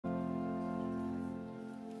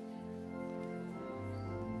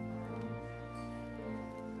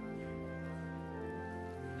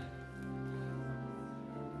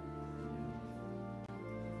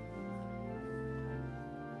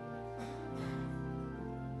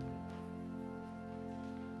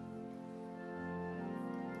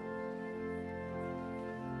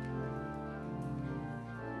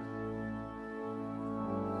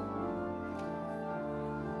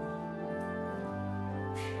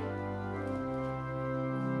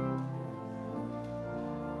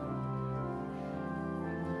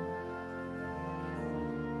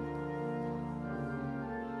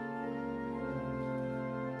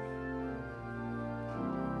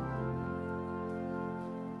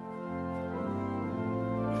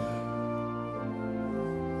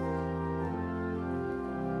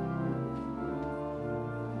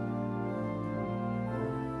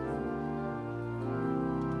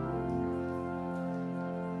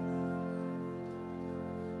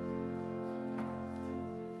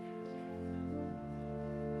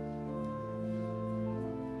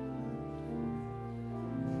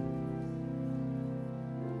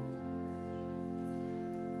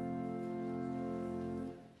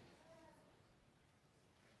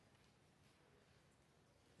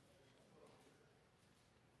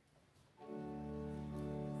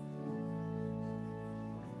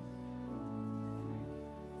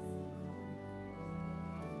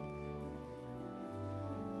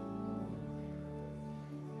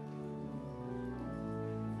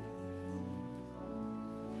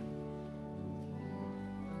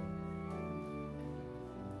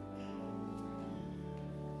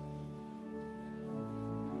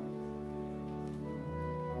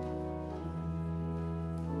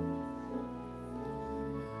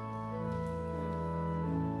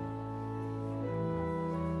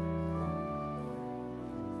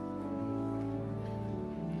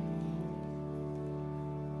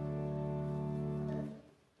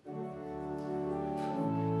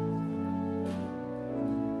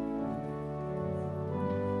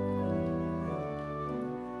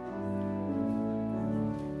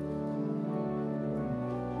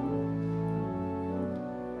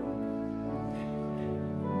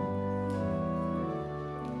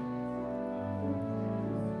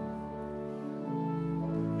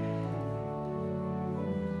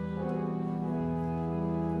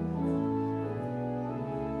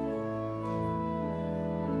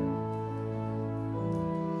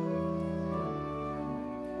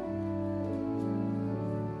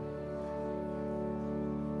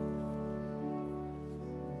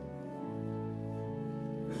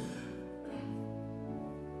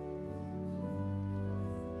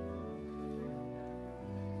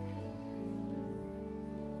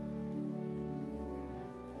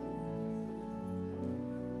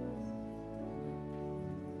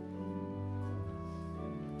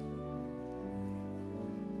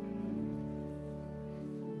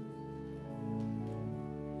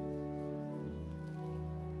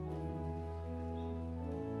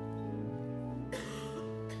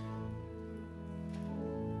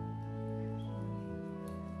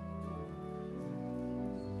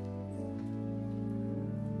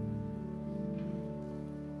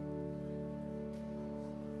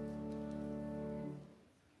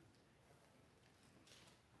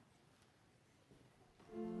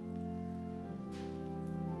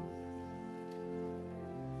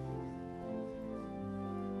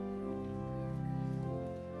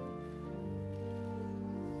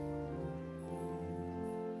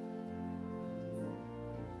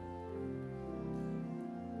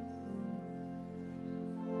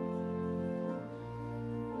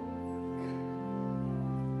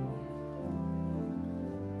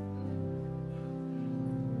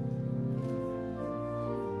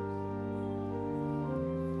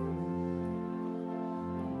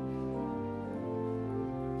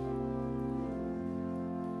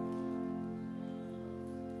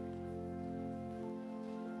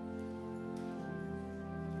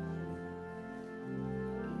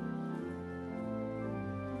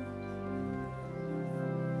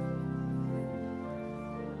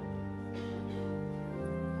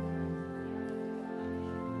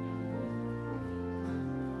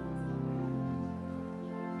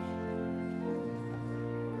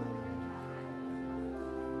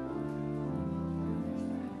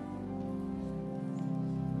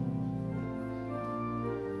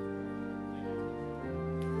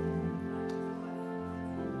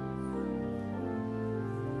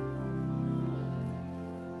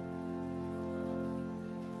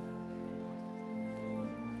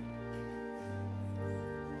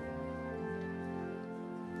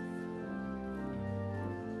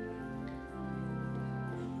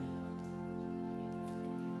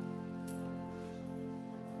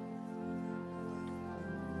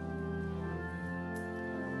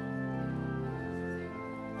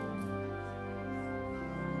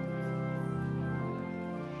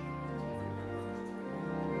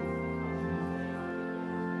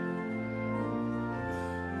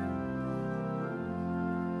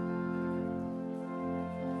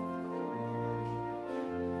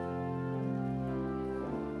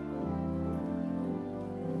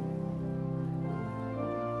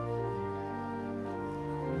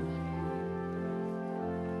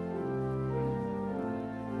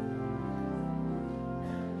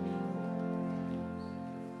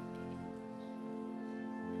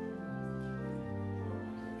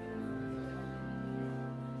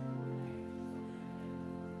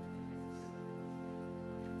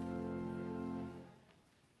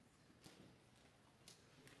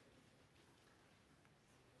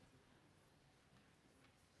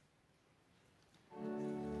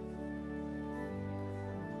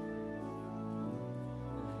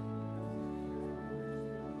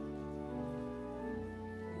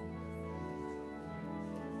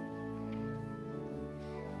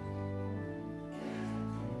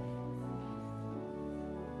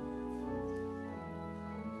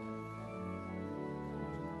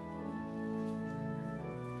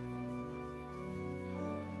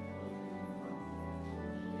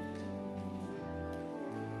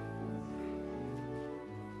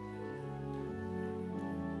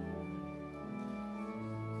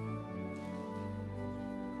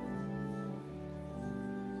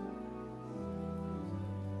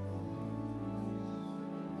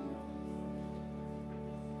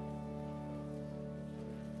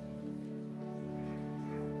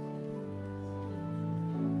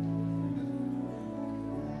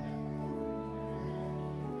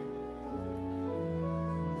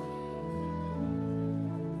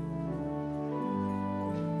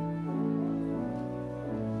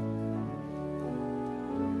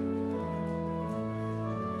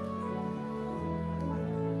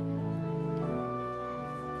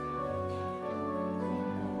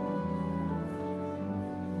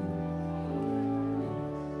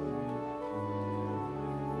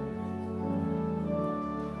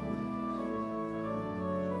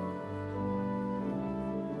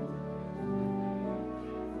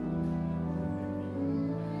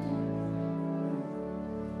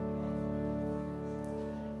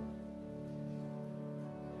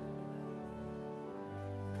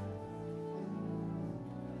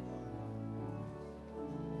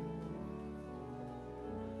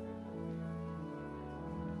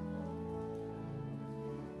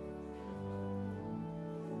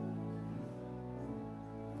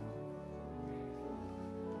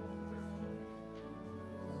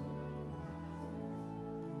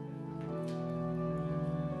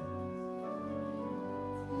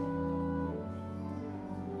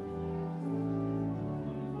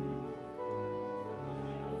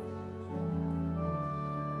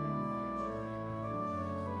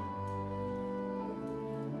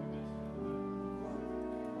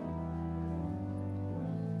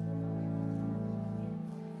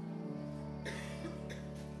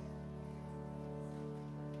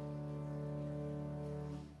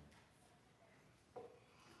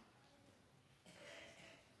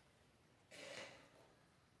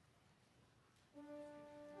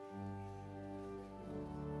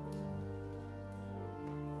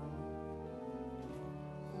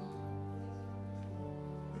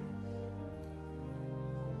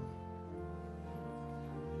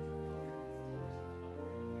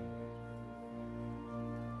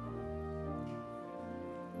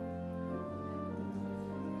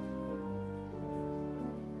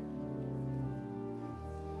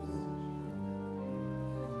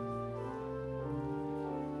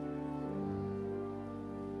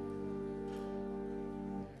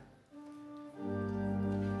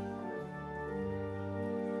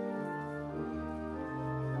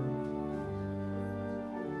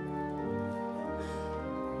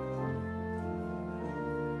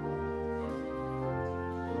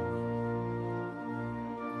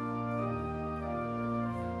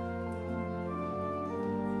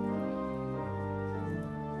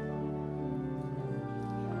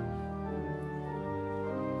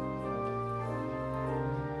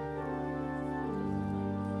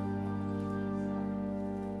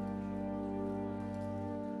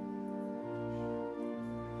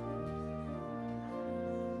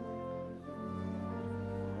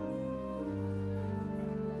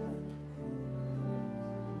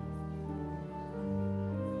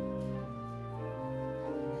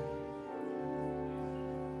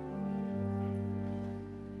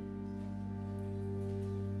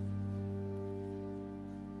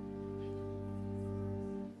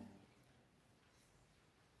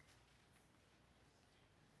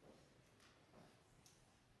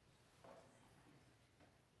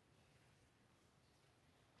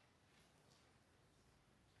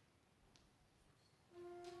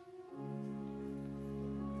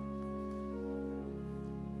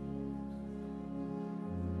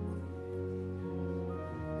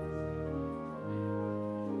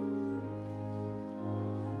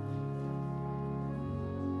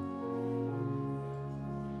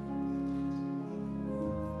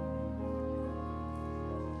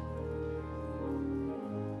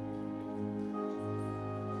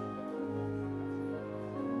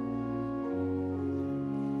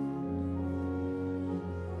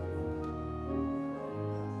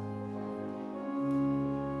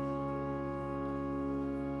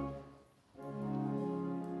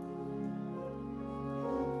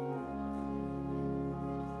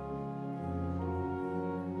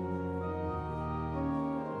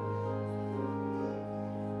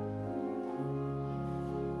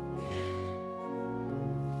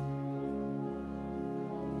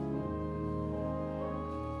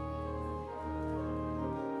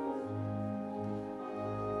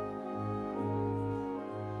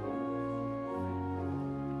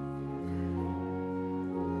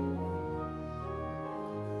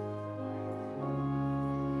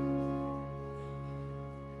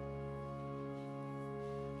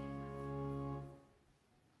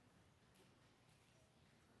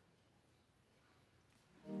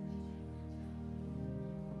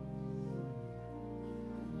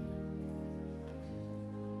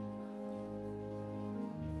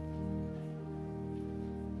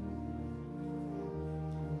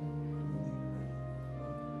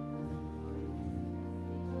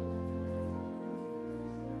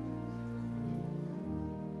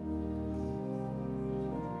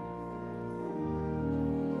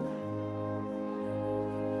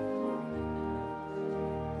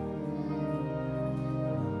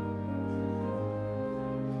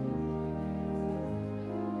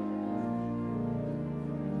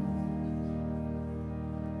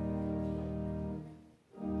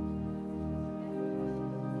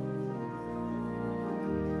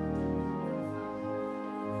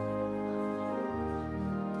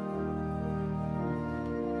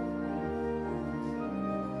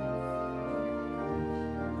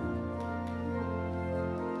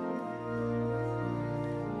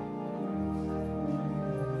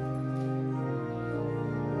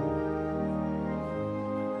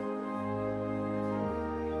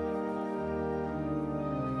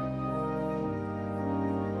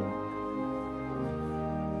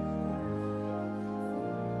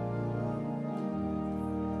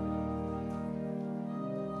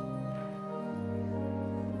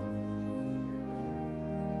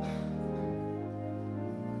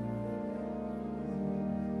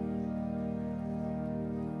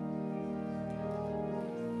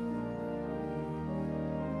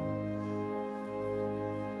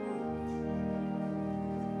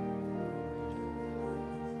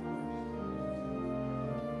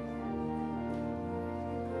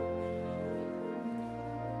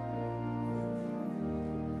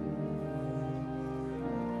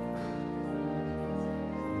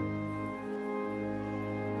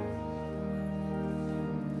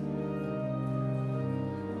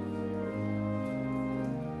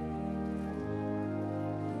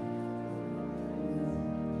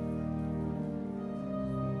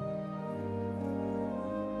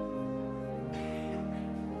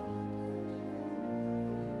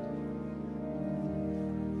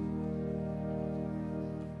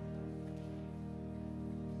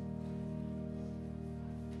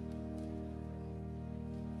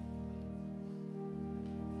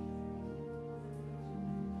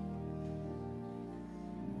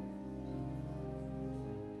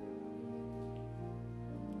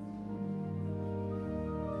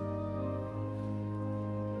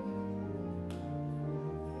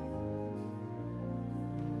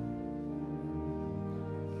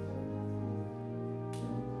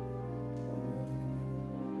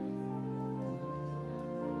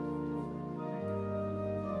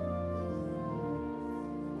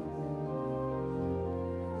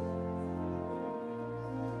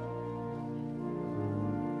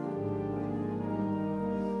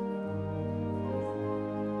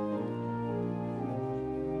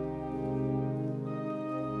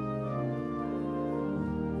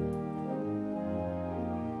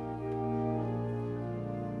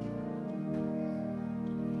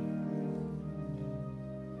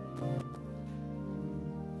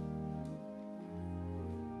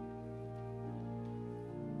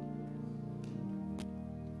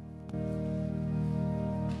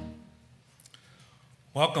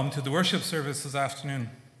Welcome to the worship service this afternoon.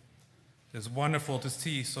 It is wonderful to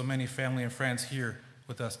see so many family and friends here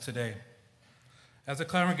with us today. As a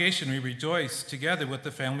congregation, we rejoice together with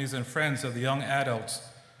the families and friends of the young adults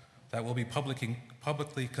that will be publicly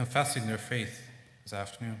confessing their faith this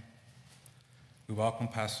afternoon. We welcome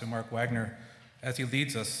Pastor Mark Wagenaar as he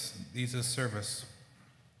leads this service.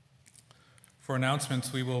 For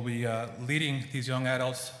announcements, we will be leading these young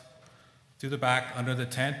adults through the back under the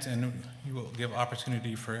tent, and you will give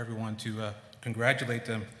opportunity for everyone to congratulate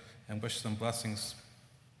them and wish them blessings.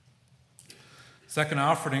 Second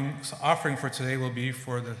offering for today will be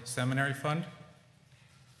for the seminary fund.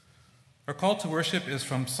 Our call to worship is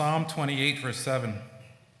from Psalm 28, verse 7.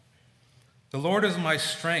 The Lord is my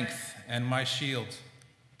strength and my shield.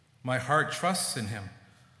 My heart trusts in him.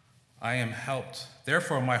 I am helped.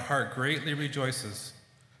 Therefore my heart greatly rejoices,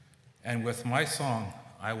 and with my song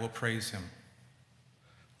I will praise him.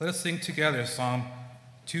 Let us sing together Psalm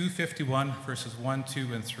 251, verses 1,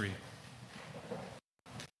 2, and 3.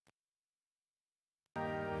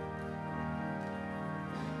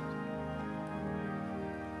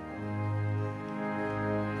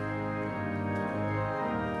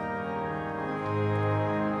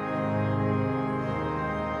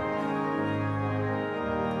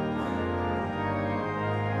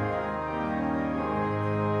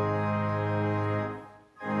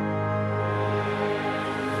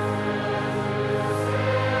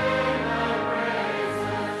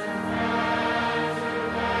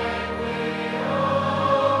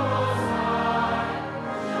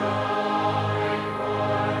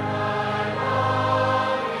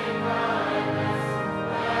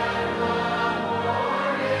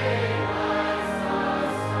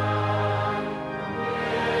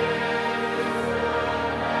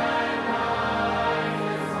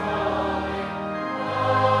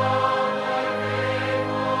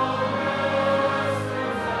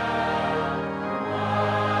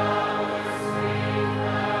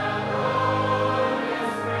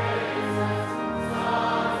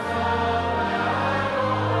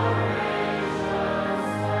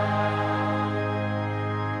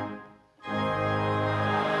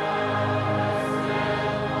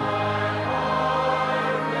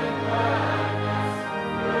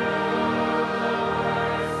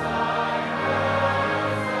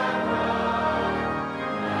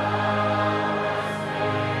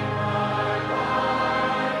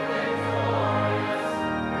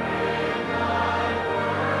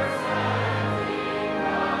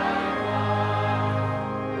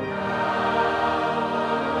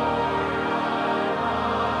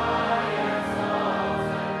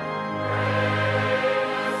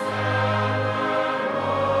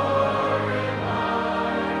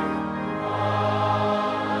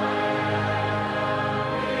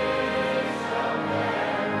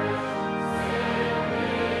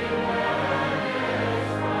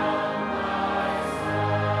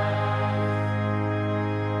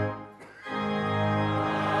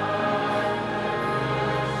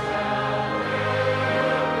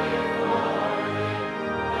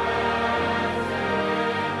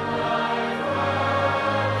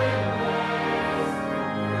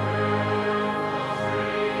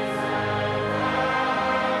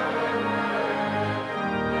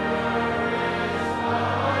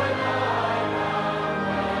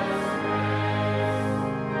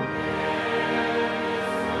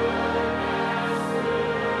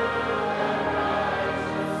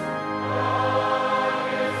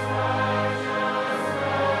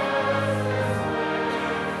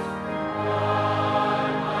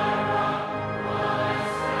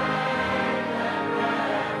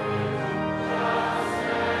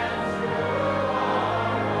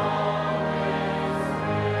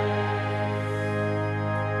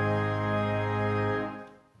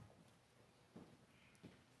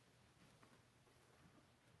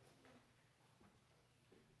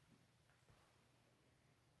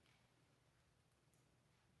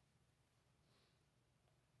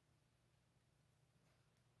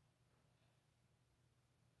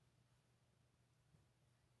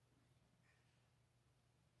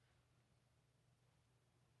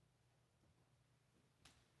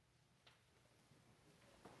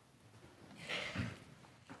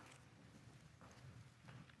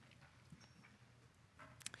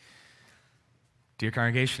 Dear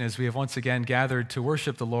congregation, as we have once again gathered to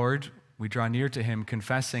worship the Lord, we draw near to him,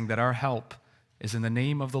 confessing that our help is in the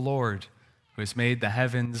name of the Lord, who has made the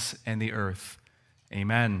heavens and the earth.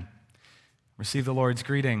 Amen. Receive the Lord's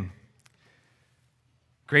greeting.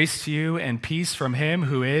 Grace to you and peace from him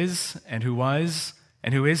who is, and who was,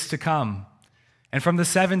 and who is to come, and from the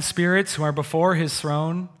seven spirits who are before his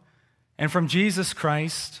throne, and from Jesus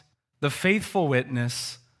Christ, the faithful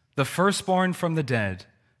witness, the firstborn from the dead,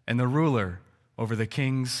 and the ruler over the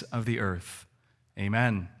kings of the earth.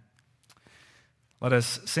 Amen. Let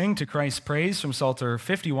us sing to Christ's praise from Psalter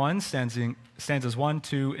 51, stanzas 1,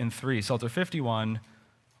 2, and 3. Psalter 51,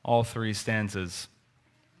 all three stanzas.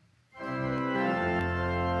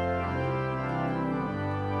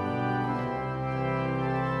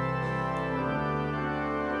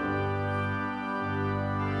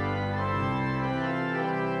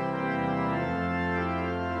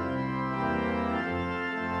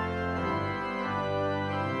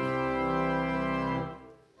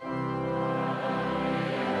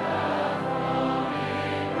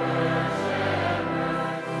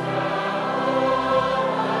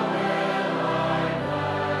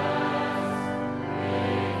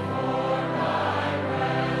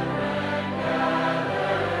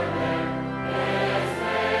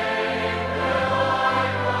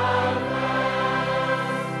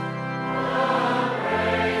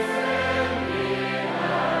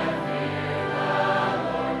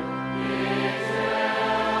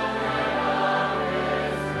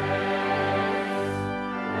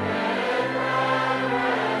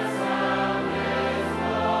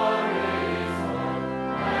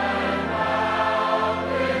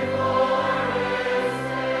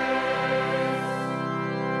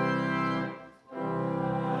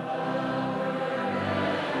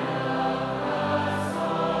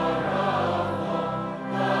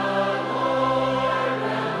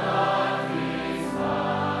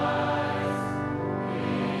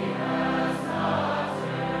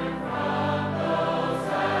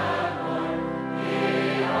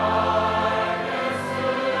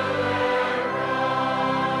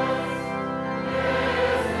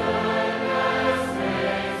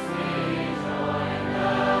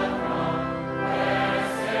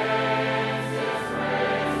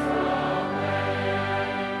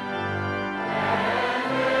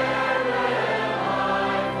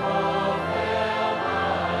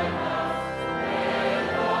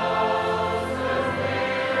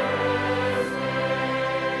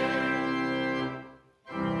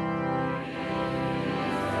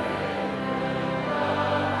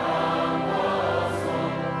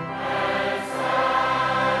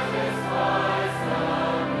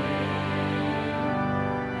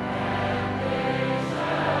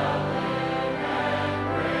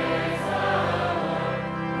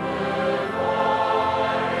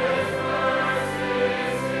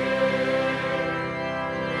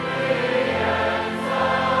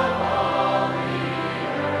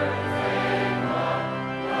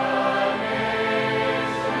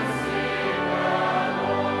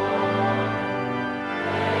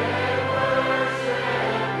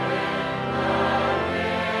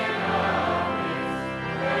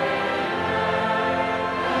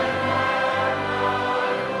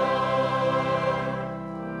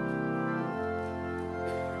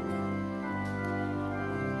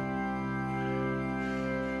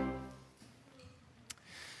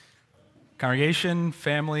 Congregation,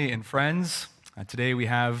 family, and friends, today we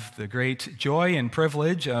have the great joy and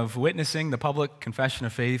privilege of witnessing the public confession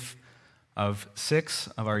of faith of 6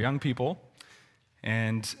 of our young people.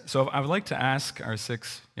 And so I would like to ask our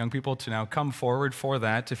 6 young people to now come forward for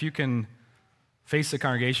that. If you can face the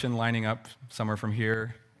congregation lining up somewhere from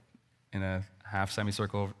here in a half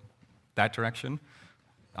semicircle that direction,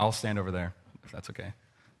 I'll stand over there, if that's okay.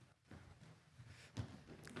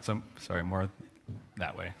 So, sorry, more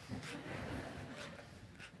that way.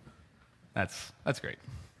 That's great.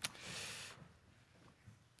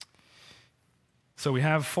 So we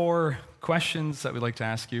have 4 questions that we'd like to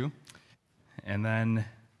ask you, and then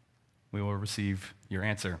we will receive your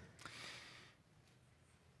answer.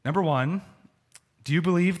 Number 1, do you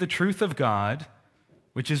believe the truth of God,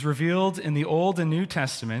 which is revealed in the Old and New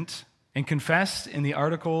Testament and confessed in the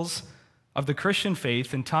articles of the Christian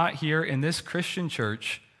faith and taught here in this Christian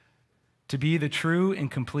church to be the true and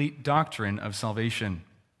complete doctrine of salvation?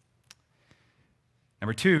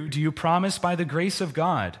 Number 2, do you promise by the grace of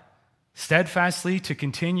God steadfastly to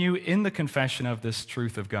continue in the confession of this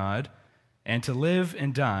truth of God and to live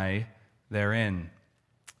and die therein?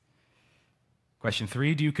 Question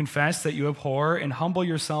 3, do you confess that you abhor and humble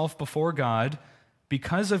yourself before God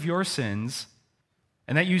because of your sins,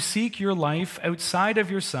 and that you seek your life outside of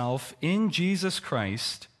yourself in Jesus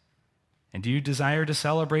Christ? And do you desire to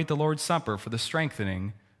celebrate the Lord's Supper for the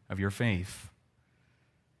strengthening of your faith?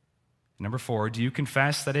 Number 4, do you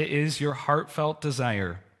confess that it is your heartfelt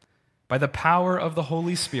desire, by the power of the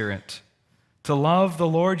Holy Spirit, to love the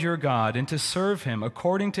Lord your God and to serve him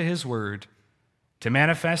according to his word, to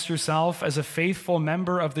manifest yourself as a faithful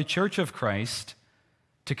member of the Church of Christ,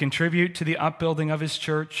 to contribute to the upbuilding of his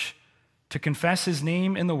church to confess his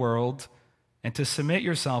name in the world, and to submit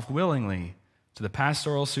yourself willingly to the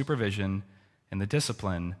pastoral supervision and the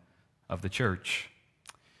discipline of the church.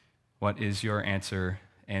 What is your answer,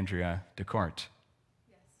 Andrea DeCourt?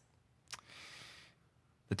 Yes.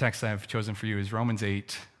 The text I've chosen for you is Romans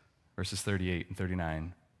 8, verses 38 and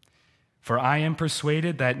 39. For I am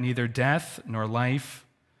persuaded that neither death nor life,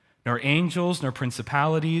 nor angels, nor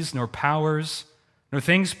principalities, nor powers, nor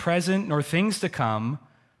things present, nor things to come,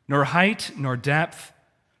 nor height, nor depth,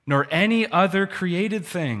 nor any other created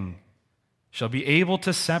thing shall be able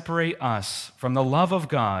to separate us from the love of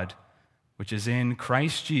God, which is in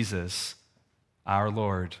Christ Jesus, our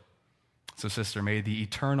Lord. So, sister, may the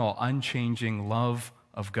eternal, unchanging love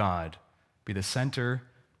of God be the center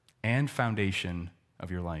and foundation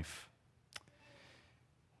of your life.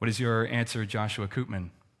 What is your answer, Joshua Koopman?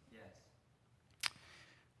 Yes.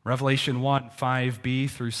 Revelation 1, 5b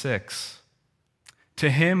through 6. To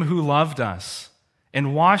him who loved us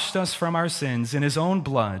and washed us from our sins in his own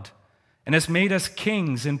blood and has made us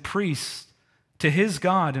kings and priests to his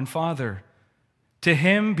God and Father, to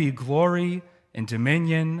him be glory and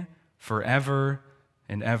dominion forever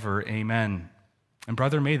and ever. Amen. And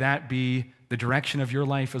brother, may that be the direction of your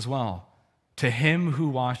life as well. To him who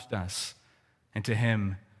washed us, and to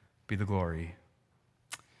him be the glory.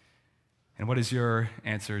 And what is your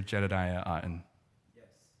answer, Jedediah Otten? Yes.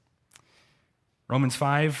 Romans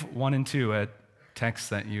 5, 1 and 2, a text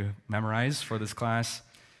that you memorized for this class.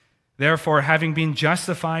 Therefore, having been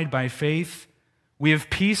justified by faith, we have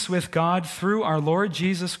peace with God through our Lord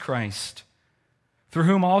Jesus Christ, through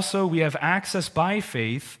whom also we have access by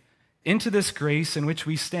faith into this grace in which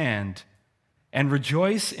we stand, and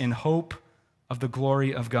rejoice in hope of the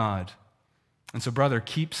glory of God. And so, brother,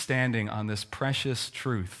 keep standing on this precious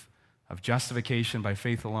truth of justification by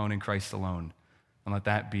faith alone in Christ alone, and let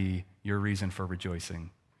that be your reason for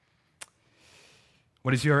rejoicing.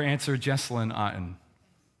 What is your answer, Jesselyn Otten?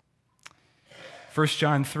 1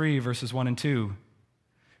 John 3, verses 1 and 2.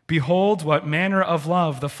 Behold, what manner of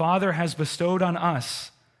love the Father has bestowed on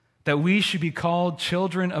us, that we should be called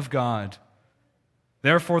children of God.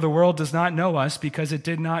 Therefore, the world does not know us because it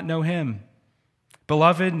did not know him.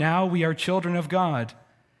 Beloved, now we are children of God,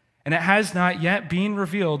 and it has not yet been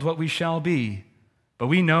revealed what we shall be. But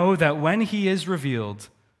we know that when he is revealed,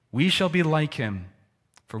 we shall be like him,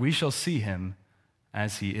 for we shall see him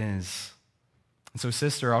as he is. And so,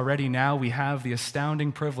 sister, already now we have the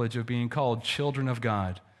astounding privilege of being called children of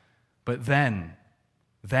God. But then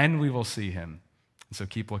we will see him. And so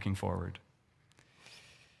keep looking forward.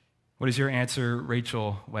 What is your answer,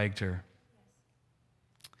 Rachel Wagenaar?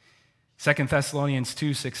 2 Thessalonians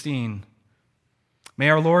 2:16. May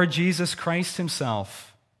our Lord Jesus Christ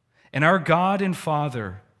himself and our God and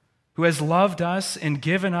Father, who has loved us and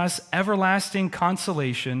given us everlasting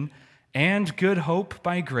consolation and good hope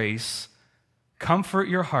by grace, comfort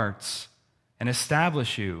your hearts and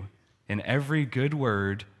establish you in every good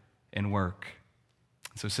word and work.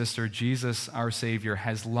 So, sister, Jesus, our Savior,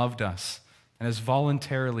 has loved us and has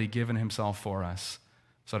voluntarily given himself for us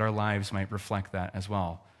so that our lives might reflect that as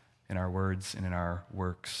well in our words and in our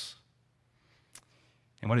works.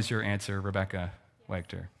 And what is your answer, Rebecca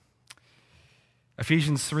Wagenaar?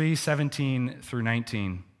 Ephesians 3:17 through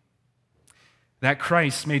 19. That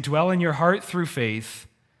Christ may dwell in your heart through faith,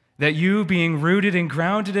 that you, being rooted and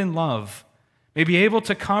grounded in love, may be able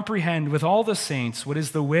to comprehend with all the saints what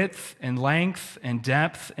is the width and length and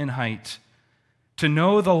depth and height, to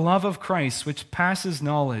know the love of Christ which passes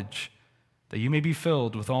knowledge, that you may be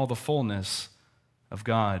filled with all the fullness of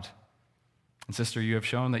God. And sister, you have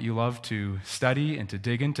shown that you love to study and to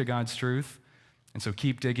dig into God's truth, and so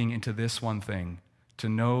keep digging into this one thing, to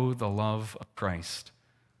know the love of Christ,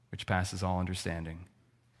 which passes all understanding.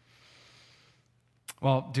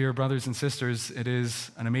 Well, dear brothers and sisters, it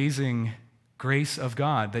is an amazing grace of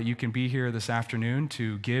God that you can be here this afternoon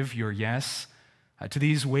to give your yes to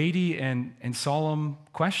these weighty and solemn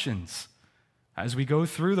questions. As we go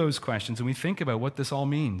through those questions and we think about what this all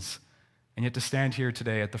means, and yet to stand here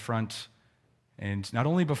today at the front and not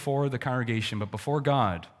only before the congregation, but before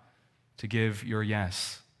God to give your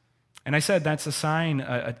yes. And I said that's a sign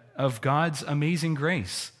of God's amazing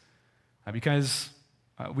grace because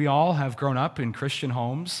we all have grown up in Christian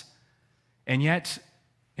homes, and yet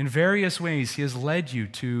in various ways he has led you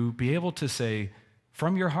to be able to say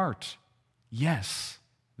from your heart, yes,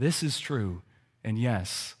 this is true, and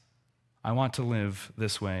yes, I want to live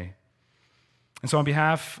this way. And so on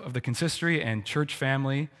behalf of the consistory and church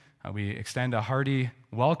family, we extend a hearty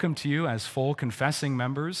welcome to you as full confessing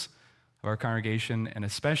members of our congregation, and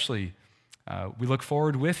especially we look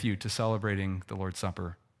forward with you to celebrating the Lord's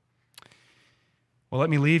Supper. Well, let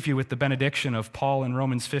me leave you with the benediction of Paul in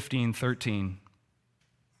Romans 15:13.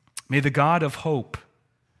 May the God of hope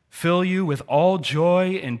fill you with all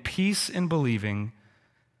joy and peace in believing,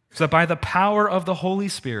 so that by the power of the Holy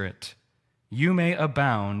Spirit you may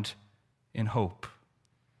abound in hope.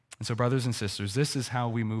 And so, brothers and sisters, this is how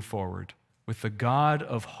we move forward, with the God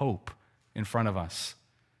of hope in front of us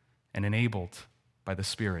and enabled by the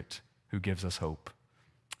Spirit who gives us hope.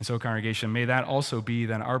 And so, congregation, may that also be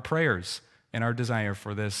then our prayers and our desire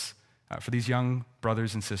for this, for these young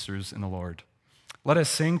brothers and sisters in the Lord. Let us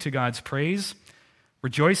sing to God's praise,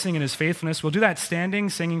 rejoicing in his faithfulness. We'll do that standing,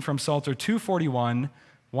 singing from Psalter 241,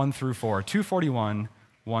 1 through 4. 241,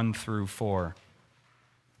 1 through 4.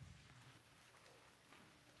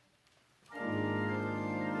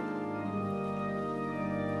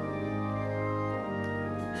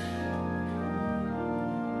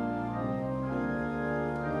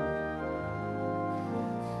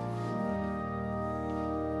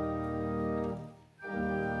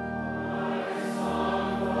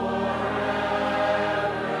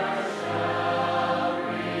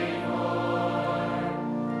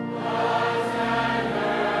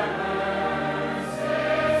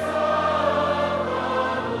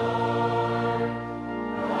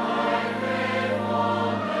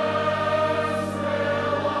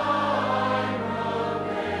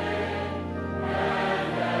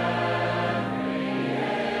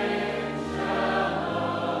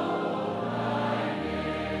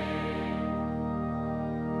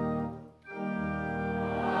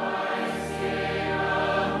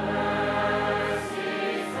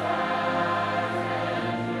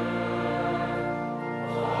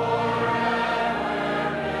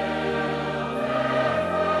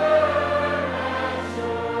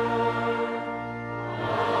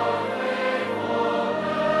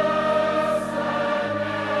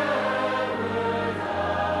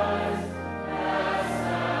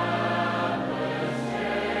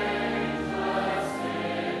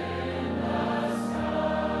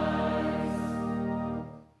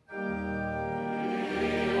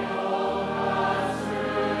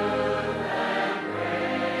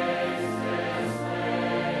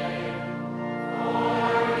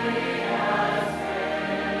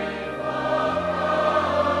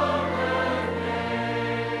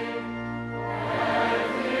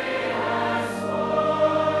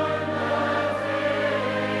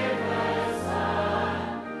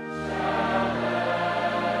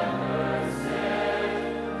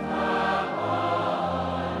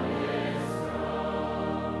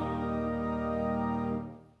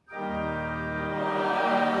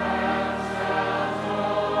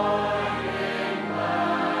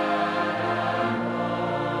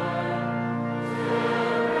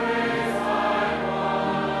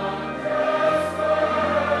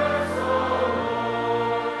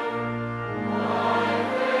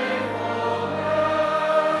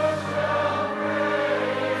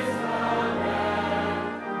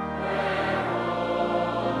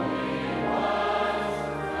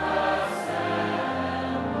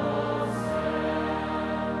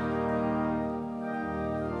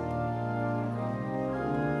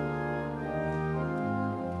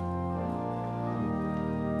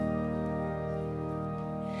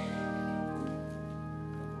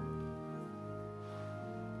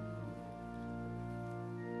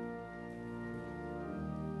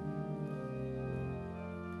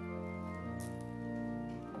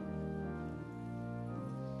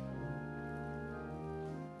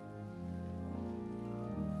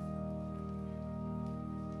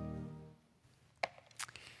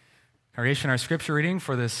 Congregation, our scripture reading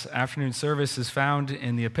for this afternoon service is found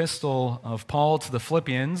in the epistle of Paul to the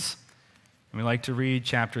Philippians. And we'd like to read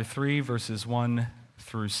chapter 3, verses 1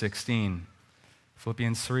 through 16.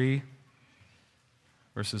 Philippians 3,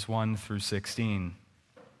 verses 1 through 16.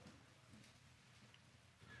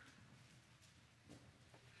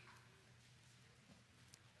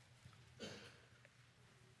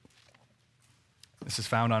 This is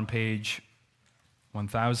found on page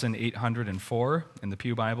 1804 in the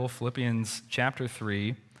Pew Bible, Philippians chapter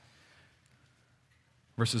 3,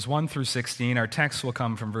 verses 1 through 16. Our text will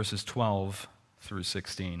come from verses 12 through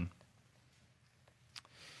 16.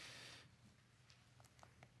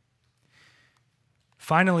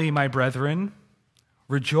 Finally, my brethren,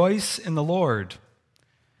 rejoice in the Lord.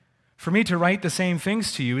 For me to write the same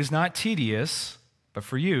things to you is not tedious, but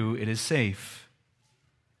for you it is safe.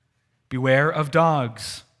 Beware of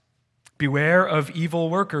dogs. Beware of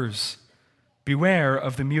evil workers. Beware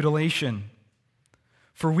of the mutilation.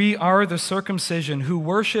 For we are the circumcision who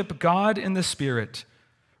worship God in the Spirit,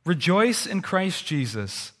 rejoice in Christ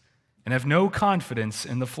Jesus, and have no confidence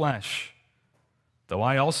in the flesh. though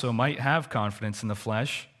I also might have confidence in the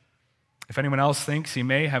flesh. If anyone else thinks he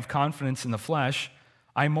may have confidence in the flesh,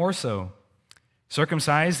 I more so.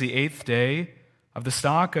 Circumcised the 8th day, of the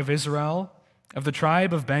stock of Israel, of the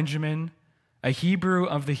tribe of Benjamin, a Hebrew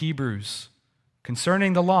of the Hebrews.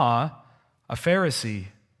 Concerning the law, a Pharisee.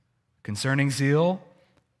 Concerning zeal,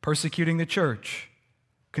 persecuting the church.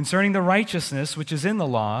 Concerning the righteousness which is in the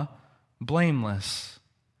law, blameless.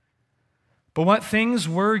 But what things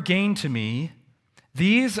were gain to me,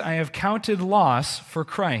 these I have counted loss for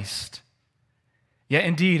Christ. Yet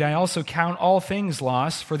indeed I also count all things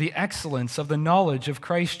loss for the excellence of the knowledge of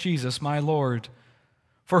Christ Jesus my Lord,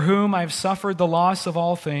 for whom I have suffered the loss of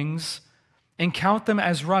all things, and count them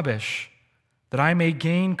as rubbish, that I may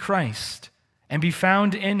gain Christ, and be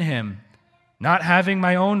found in him, not having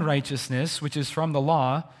my own righteousness, which is from the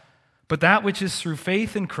law, but that which is through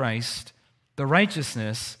faith in Christ, the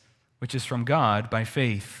righteousness which is from God by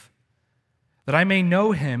faith, that I may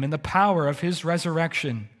know him in the power of his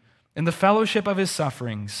resurrection, in the fellowship of his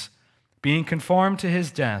sufferings, being conformed to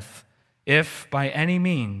his death, if by any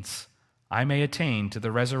means I may attain to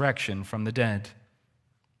the resurrection from the dead.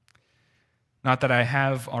 Not that I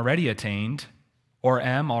have already attained, or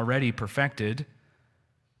am already perfected,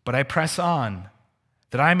 but I press on,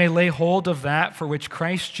 that I may lay hold of that for which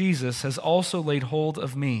Christ Jesus has also laid hold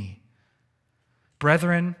of me.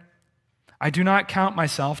 Brethren, I do not count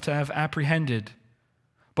myself to have apprehended,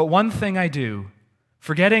 but one thing I do,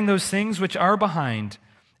 forgetting those things which are behind,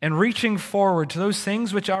 and reaching forward to those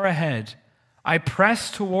things which are ahead, I press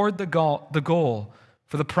toward the goal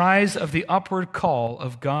for the prize of the upward call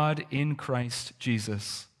of God in Christ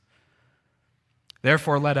Jesus.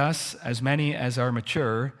 Therefore let us, as many as are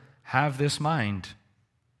mature, have this mind.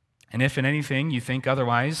 And if in anything you think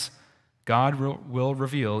otherwise, God will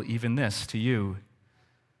reveal even this to you.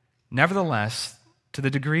 Nevertheless, to the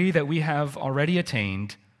degree that we have already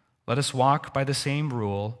attained, let us walk by the same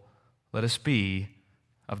rule, let us be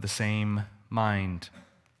of the same mind.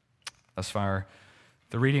 Thus far,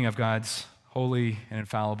 the reading of God's holy and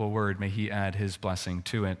infallible word. May he add his blessing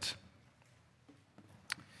to it.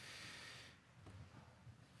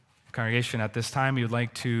 Congregation, at this time, we would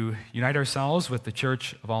like to unite ourselves with the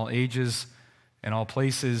church of all ages and all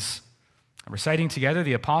places, reciting together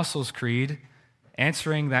the Apostles' Creed,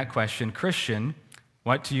 answering that question, Christian,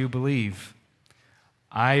 what do you believe?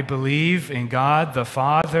 I believe in God the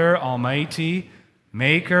Father Almighty,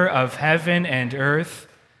 maker of heaven and earth,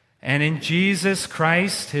 and in Jesus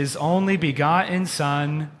Christ, his only begotten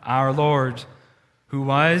Son, our Lord, who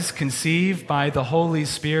was conceived by the Holy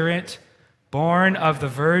Spirit, born of the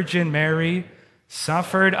Virgin Mary,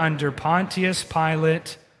 suffered under Pontius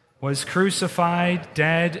Pilate, was crucified,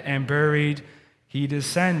 dead, and buried. He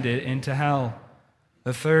descended into hell.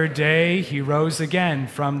 The 3rd day he rose again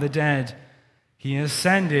from the dead. He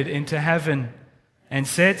ascended into heaven and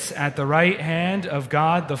sits at the right hand of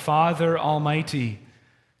God the Father Almighty.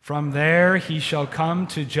 From there he shall come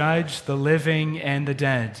to judge the living and the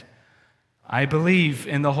dead. I believe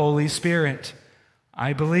in the Holy Spirit.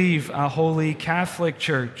 I believe a holy Catholic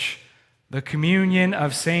Church, the communion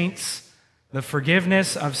of saints, the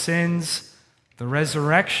forgiveness of sins, the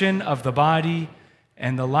resurrection of the body,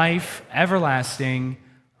 and the life everlasting.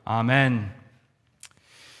 Amen.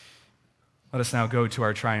 Let us now go to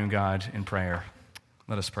our triune God in prayer.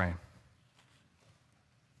 Let us pray.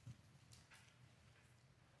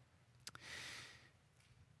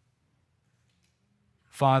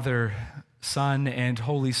 Father, Son, and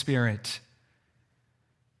Holy Spirit,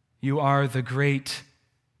 you are the great,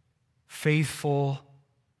 faithful,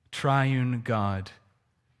 triune God.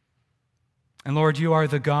 And Lord, you are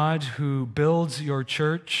the God who builds your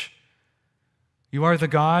church. You are the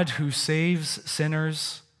God who saves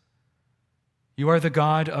sinners. You are the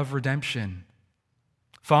God of redemption.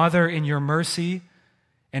 Father, in your mercy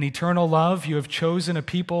and eternal love, you have chosen a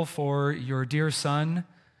people for your dear Son.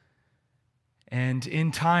 And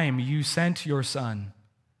in time, you sent your Son,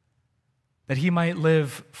 that he might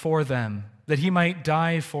live for them, that he might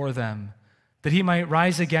die for them, that he might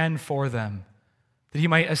rise again for them, that he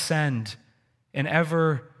might ascend and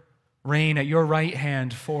ever reign at your right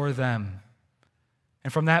hand for them.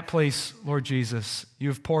 And from that place, Lord Jesus, you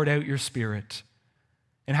have poured out your Spirit.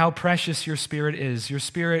 And how precious your Spirit is, your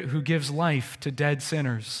Spirit who gives life to dead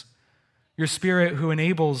sinners, your Spirit who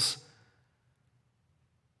enables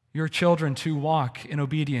your children to walk in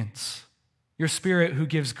obedience, your Spirit who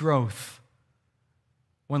gives growth.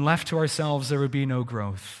 When left to ourselves, there would be no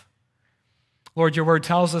growth. Lord, your word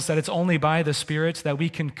tells us that it's only by the Spirit that we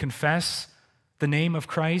can confess the name of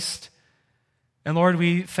Christ. And Lord,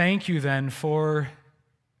 we thank you then for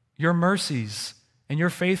your mercies and your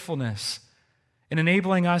faithfulness in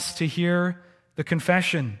enabling us to hear the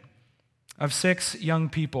confession of 6 young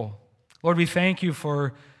people. Lord, we thank you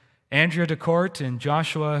for Andrea DeCourt and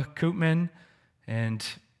Joshua Koopman and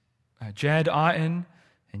Jed Otten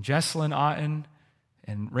and Jesselyn Otten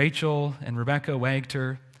and Rachel and Rebecca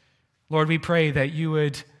Wagter. Lord, we pray that you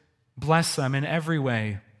would bless them in every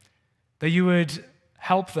way, that you would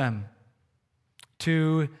help them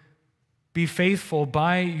to be faithful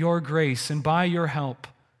by your grace and by your help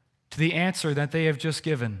to the answer that they have just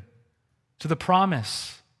given, to the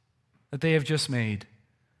promise that they have just made.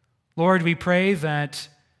 Lord, we pray that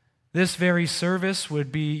this very service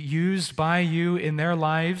would be used by you in their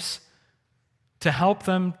lives to help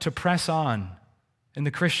them to press on in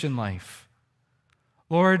the Christian life.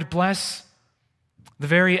 Lord, bless the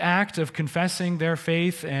very act of confessing their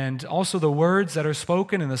faith and also the words that are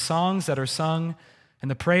spoken and the songs that are sung and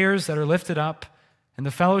the prayers that are lifted up and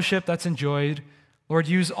the fellowship that's enjoyed. Lord,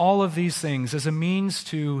 use all of these things as a means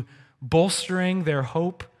to bolstering their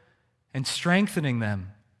hope and strengthening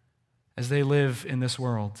them as they live in this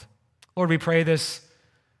world. Lord, we pray this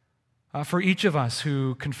for each of us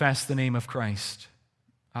who confess the name of Christ.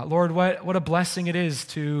 Lord, what a blessing it is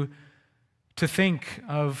to think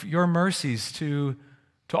of your mercies to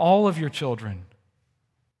all of your children,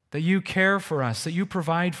 that you care for us, that you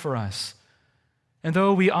provide for us. And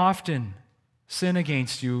though we often sin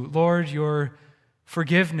against you, Lord, your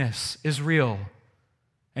forgiveness is real,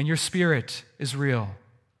 and your Spirit is real.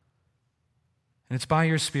 And it's by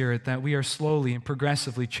your Spirit that we are slowly and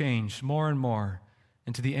progressively changed more and more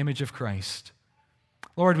into the image of Christ.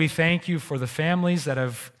 Lord, we thank you for the families that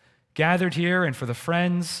have gathered here and for the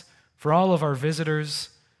friends, for all of our visitors.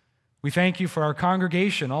 We thank you for our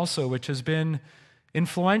congregation also, which has been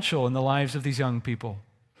influential in the lives of these young people.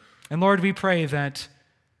 And Lord, we pray that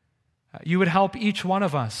you would help each one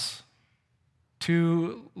of us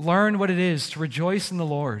to learn what it is to rejoice in the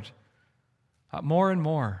Lord more and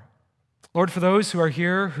more. Lord, for those who are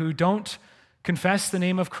here who don't confess the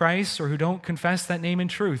name of Christ or who don't confess that name in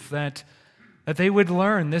truth, that they would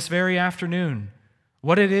learn this very afternoon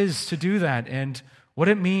what it is to do that and what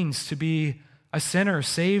it means to be a sinner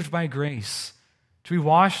saved by grace, to be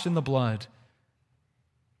washed in the blood,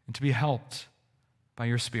 and to be helped by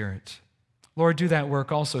your Spirit. Lord, do that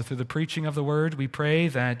work also through the preaching of the word. We pray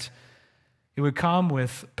that it would come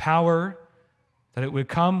with power, that it would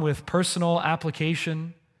come with personal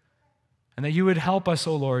application, and that you would help us,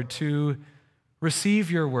 O Lord, to receive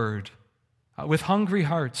your word with hungry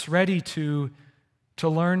hearts, ready to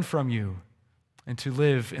learn from you and to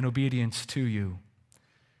live in obedience to you.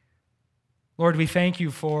 Lord, we thank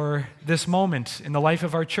you for this moment in the life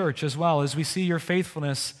of our church as well as we see your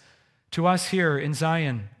faithfulness to us here in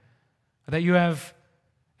Zion, that you have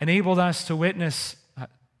enabled us to witness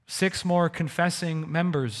 6 more confessing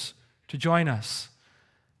members to join us.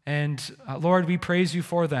 And Lord, we praise you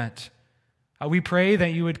for that. We pray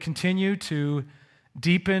that you would continue to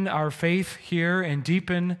deepen our faith here and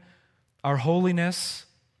deepen our holiness,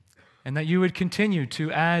 and that you would continue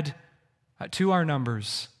to add to our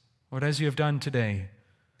numbers, Lord, as you have done today.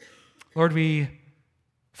 Lord, we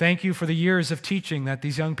thank you for the years of teaching that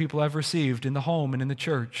these young people have received in the home and in the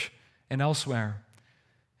church and elsewhere.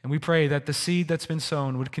 And we pray that the seed that's been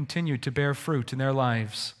sown would continue to bear fruit in their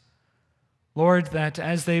lives. Lord, that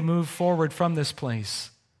as they move forward from this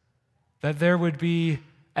place, that there would be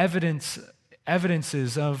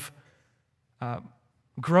evidences of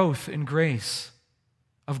growth in grace,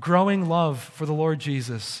 of growing love for the Lord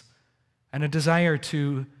Jesus, and a desire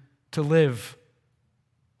to live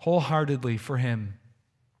wholeheartedly for him.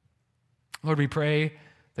 Lord, we pray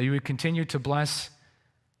that you would continue to bless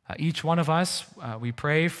each one of us. We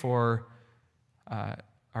pray for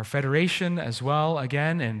our federation as well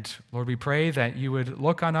again, and Lord, we pray that you would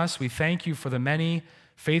look on us. We thank you for the many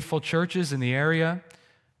faithful churches in the area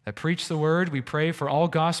that preach the word. We pray for all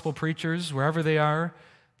gospel preachers, wherever they are,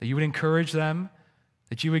 that you would encourage them,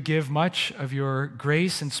 that you would give much of your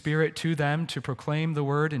grace and Spirit to them to proclaim the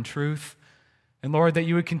word in truth. And Lord, that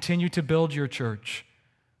you would continue to build your church.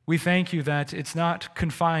 We thank you that it's not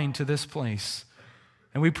confined to this place.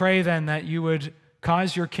 And we pray then that you would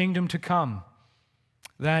cause your kingdom to come,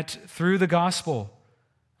 that through the gospel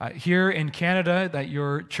here in Canada, that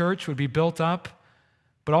your church would be built up,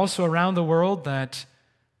 but also around the world, that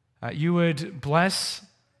you would bless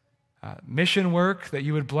mission work, that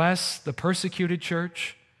you would bless the persecuted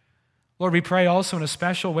church. Lord, we pray also in a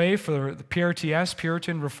special way for the PRTS,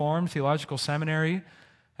 Puritan Reformed Theological Seminary,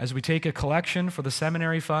 as we take a collection for the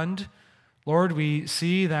seminary fund. Lord, we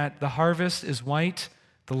see that the harvest is white,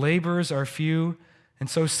 the laborers are few, and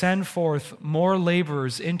so send forth more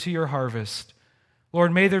laborers into your harvest.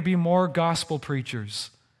 Lord, may there be more gospel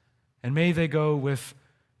preachers, and may they go with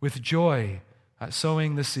joy,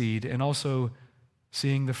 sowing the seed and also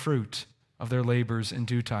seeing the fruit of their labors in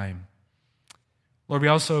due time. Lord, we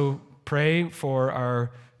also pray for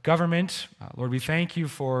our government. Lord, we thank you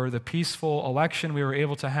for the peaceful election we were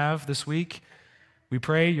able to have this week. We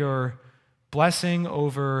pray your blessing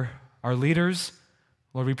over our leaders.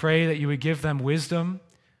 Lord, we pray that you would give them wisdom.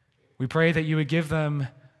 We pray that you would give them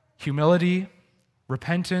humility,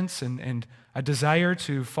 repentance, and a desire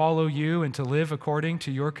to follow you and to live according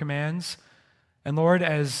to your commands. And Lord,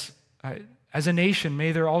 as a nation,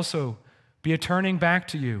 may there also be a turning back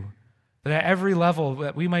to you, that at every level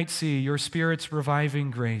that we might see your Spirit's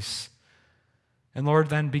reviving grace. And Lord,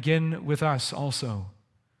 then begin with us also.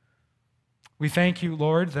 We thank you,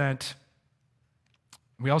 Lord, that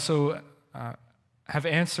we also have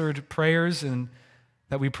answered prayers and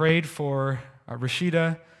that we prayed for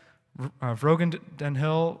Rashida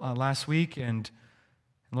Vrogendenhill last week. And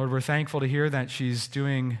Lord, we're thankful to hear that she's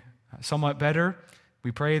doing somewhat better.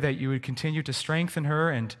 We pray that you would continue to strengthen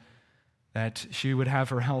her and that she would have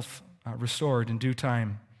her health restored in due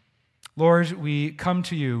time. Lord, we come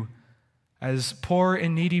to you as poor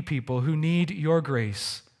and needy people who need your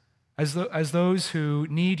grace, as those who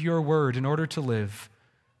need your word in order to live.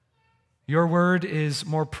 Your word is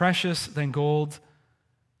more precious than gold,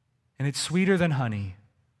 and it's sweeter than honey.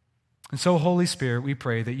 And so, Holy Spirit, we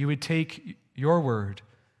pray that you would take your word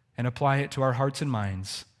and apply it to our hearts and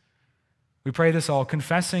minds. We pray this all,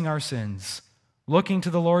 confessing our sins, looking to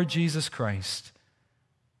the Lord Jesus Christ,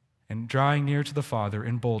 and drawing near to the Father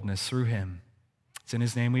in boldness through him. It's in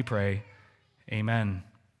his name we pray. Amen.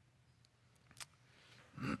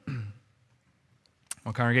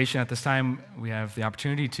 Well, congregation, at this time, we have the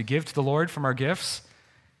opportunity to give to the Lord from our gifts,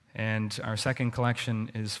 and our second collection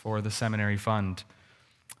is for the seminary fund.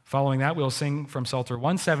 Following that, we'll sing from Psalter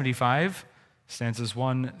 175, stanzas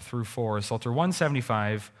 1 through 4. Psalter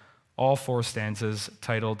 175, all 4 stanzas,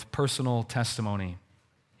 titled Personal Testimony.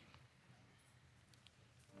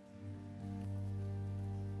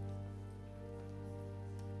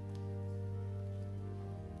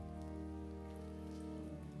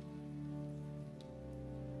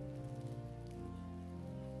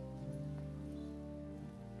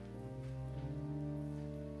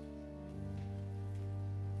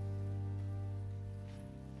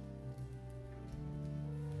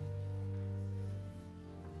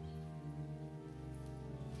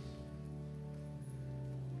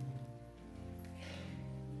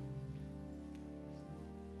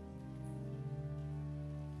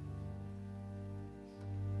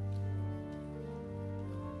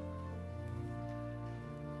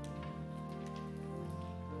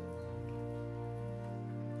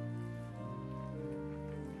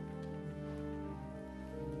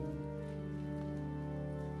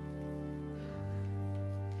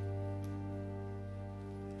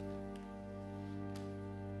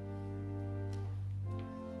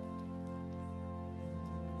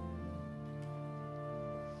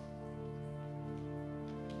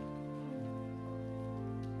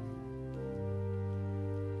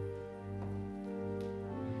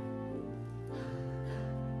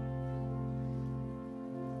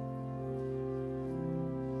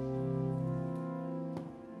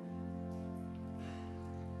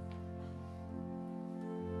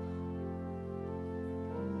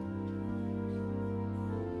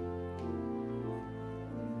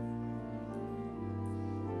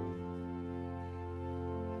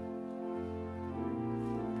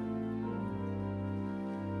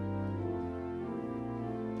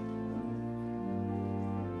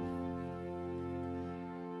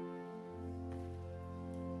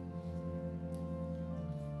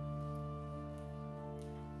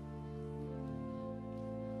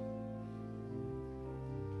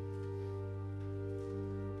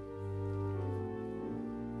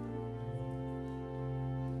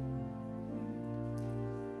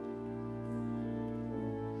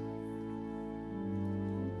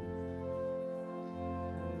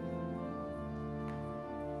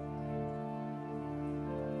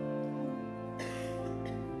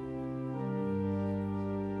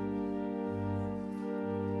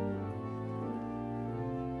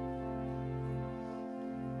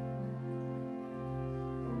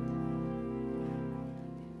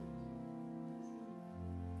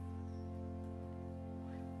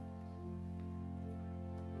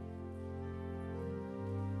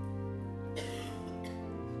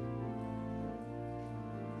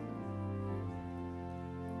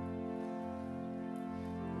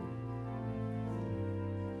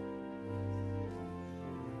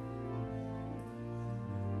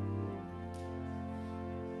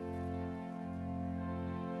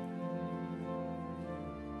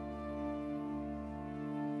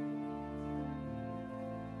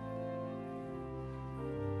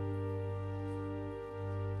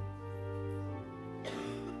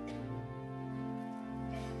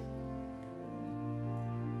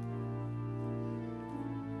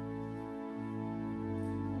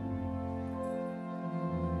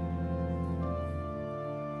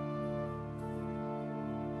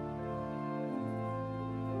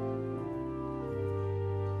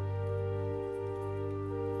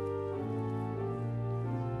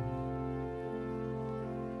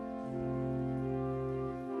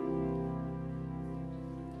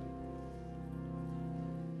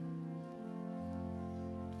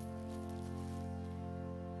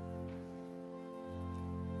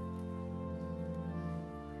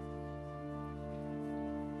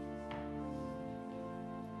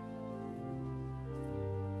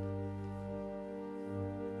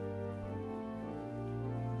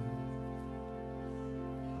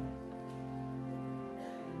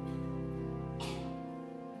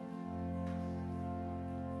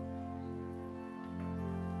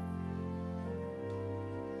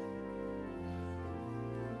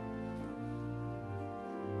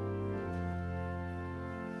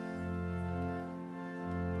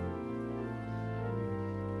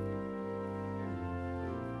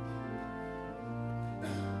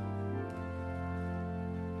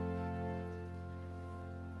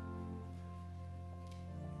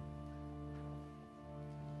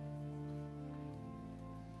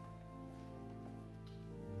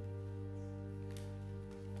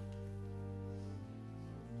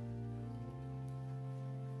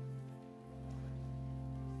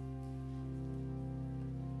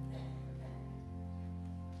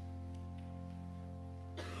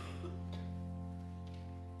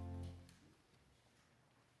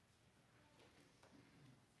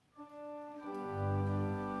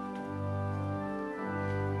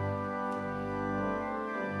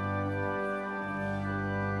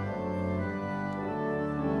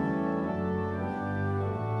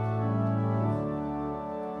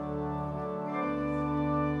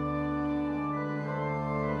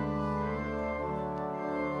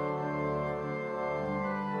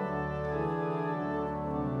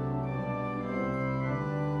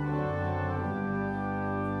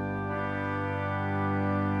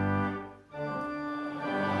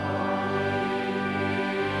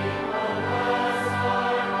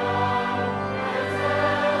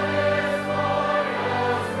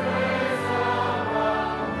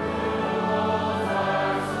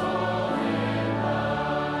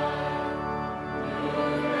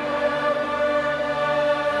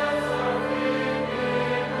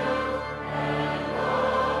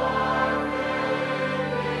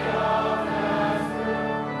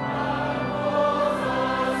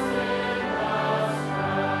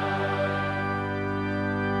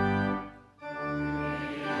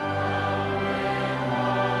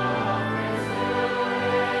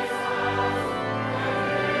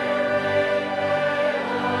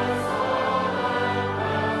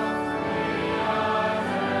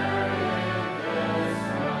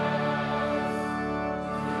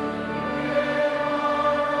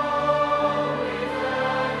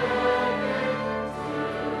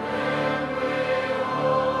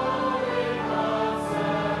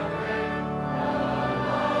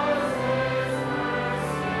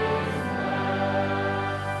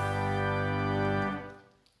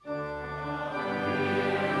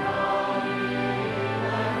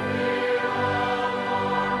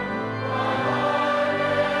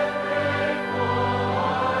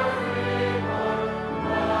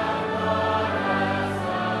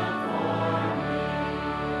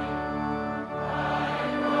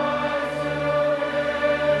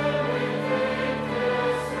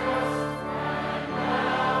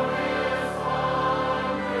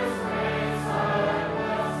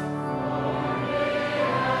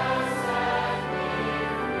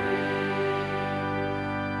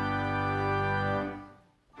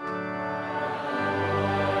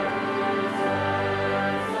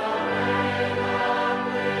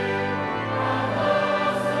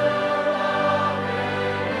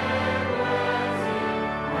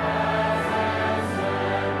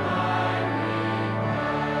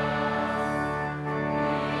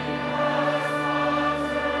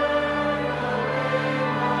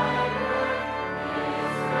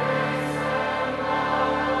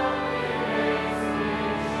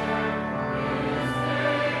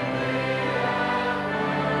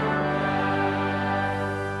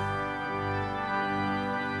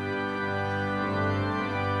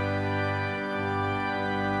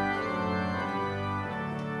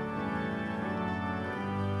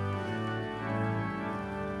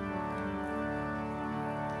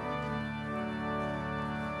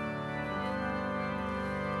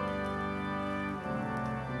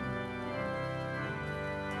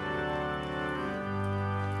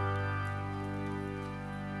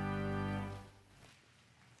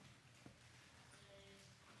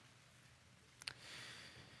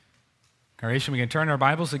 Congregation, we can turn our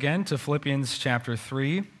Bibles again to Philippians chapter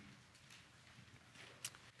 3.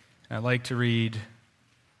 I'd like to read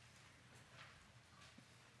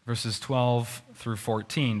verses 12 through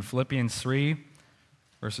 14. Philippians 3,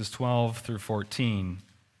 verses 12 through 14.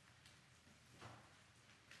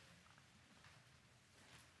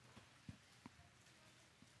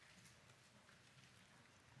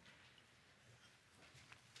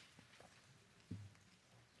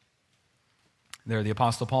 There, the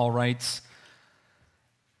Apostle Paul writes,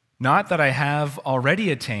 "Not that I have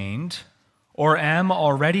already attained or am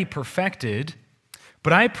already perfected,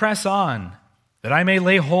 but I press on, that I may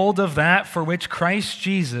lay hold of that for which Christ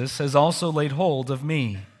Jesus has also laid hold of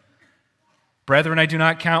me. Brethren, I do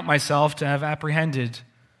not count myself to have apprehended,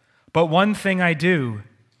 but one thing I do,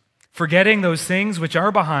 forgetting those things which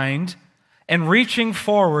are behind and reaching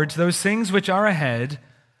forward to those things which are ahead,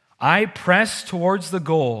 I press towards the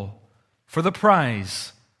goal for the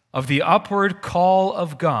prize of the upward call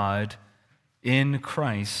of God in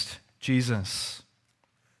Christ Jesus."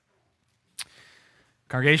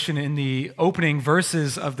 Congregation, in the opening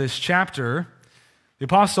verses of this chapter, the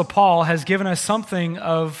Apostle Paul has given us something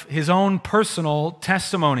of his own personal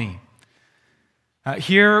testimony.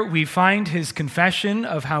 Here we find his confession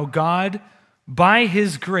of how God, by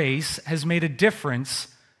his grace, has made a difference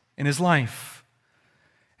in his life.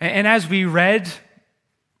 And as we read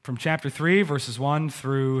from chapter 3, verses 1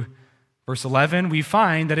 through verse 11, we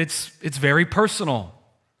find that it's very personal.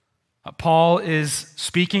 Paul is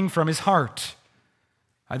speaking from his heart.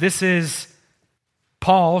 This is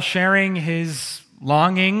Paul sharing his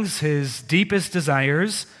longings, his deepest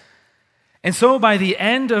desires. And so by the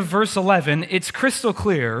end of verse 11, it's crystal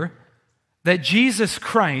clear that Jesus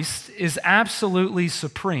Christ is absolutely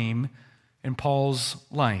supreme in Paul's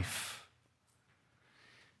life.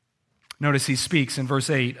 Notice he speaks in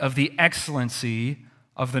verse 8 of the excellency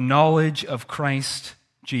of the knowledge of Christ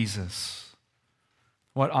Jesus.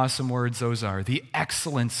 What awesome words those are. The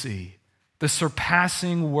excellency, the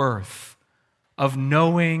surpassing worth of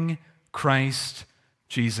knowing Christ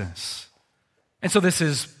Jesus. And so this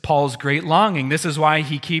is Paul's great longing. This is why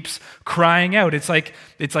he keeps crying out. It's like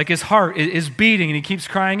his heart is beating and he keeps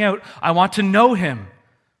crying out, I want to know him.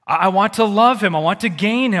 I want to love him. I want to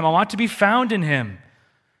gain him. I want to be found in him.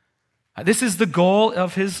 This is the goal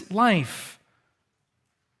of his life.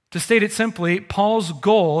 To state it simply, Paul's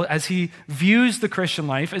goal as he views the Christian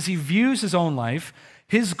life, as he views his own life,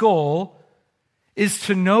 his goal is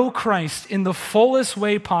to know Christ in the fullest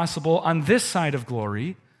way possible on this side of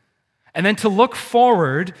glory, and then to look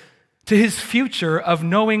forward to his future of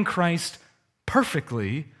knowing Christ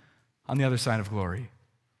perfectly on the other side of glory.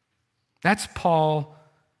 That's Paul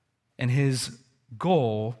and his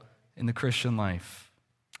goal in the Christian life.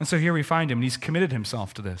 And so here we find him, and he's committed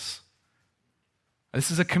himself to this. This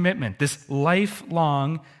is a commitment, this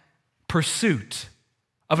lifelong pursuit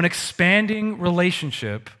of an expanding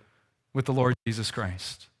relationship with the Lord Jesus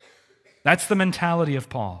Christ. That's the mentality of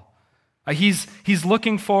Paul. He's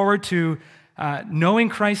looking forward to knowing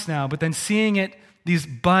Christ now, but then seeing these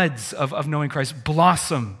buds of knowing Christ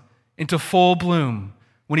blossom into full bloom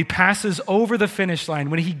when he passes over the finish line,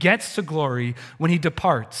 when he gets to glory, when he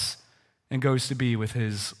departs and goes to be with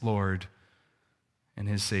his Lord and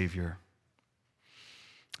his Savior.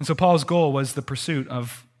 And so Paul's goal was the pursuit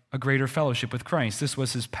of a greater fellowship with Christ. This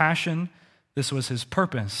was his passion. This was his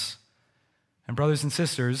purpose. And brothers and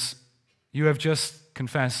sisters, you have just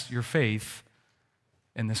confessed your faith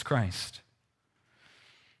in this Christ.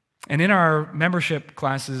 And in our membership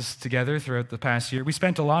classes together throughout the past year, we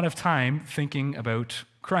spent a lot of time thinking about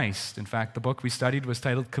Christ. In fact, the book we studied was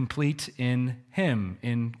titled Complete in Him,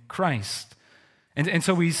 in Christ. And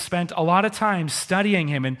so we spent a lot of time studying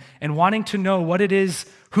him and wanting to know what it is,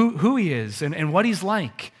 who he is, and what he's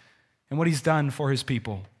like, and what he's done for his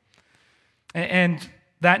people. And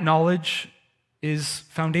that knowledge is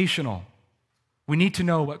foundational. We need to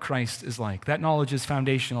know what Christ is like. That knowledge is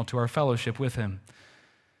foundational to our fellowship with him.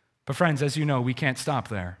 But friends, as you know, we can't stop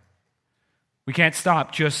there. We can't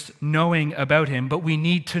stop just knowing about him, but we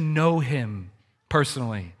need to know him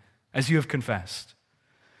personally, as you have confessed.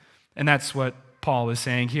 And that's what Paul is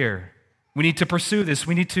saying here. We need to pursue this.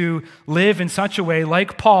 We need to live in such a way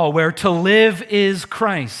like Paul, where to live is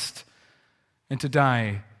Christ and to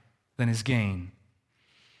die then is gain.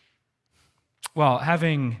 Well,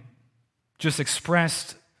 having just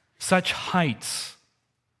expressed such heights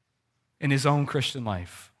in his own Christian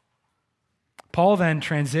life, Paul then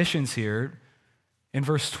transitions here in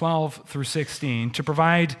verse 12 through 16 to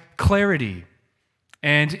provide clarity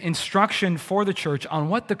and instruction for the church on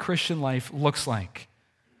what the Christian life looks like.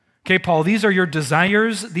 Okay, Paul, these are your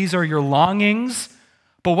desires, these are your longings,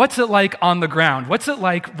 But what's it like on the ground? What's it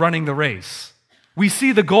like running the race? We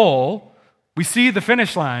see the goal, we see the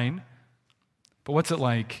finish line, but what's it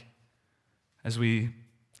like as we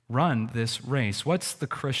run this race? What's the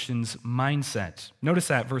Christian's mindset? Notice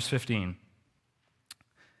that, verse 15.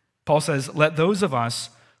 Paul says, let those of us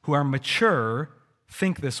who are mature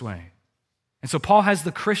think this way. And so Paul has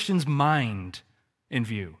the Christian's mind in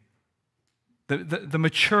view, the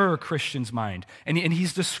mature Christian's mind. And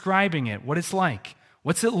he's describing it, what it's like.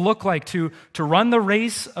 What's it look like to run the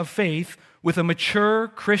race of faith with a mature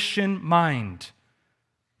Christian mind?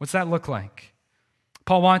 What's that look like?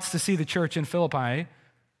 Paul wants to see the church in Philippi,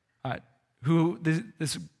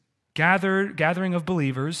 this gathering of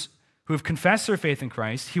believers who have confessed their faith in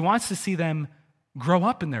Christ. He wants to see them grow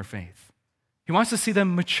up in their faith. He wants to see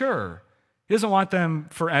them mature. He doesn't want them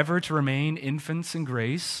forever to remain infants in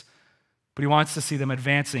grace, but he wants to see them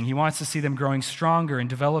advancing. He wants to see them growing stronger and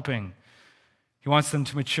developing. He wants them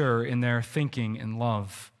to mature in their thinking and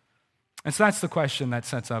love. And so that's the question that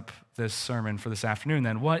sets up this sermon for this afternoon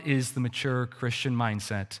then. What is the mature Christian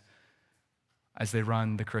mindset as they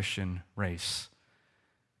run the Christian race?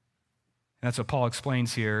 And that's what Paul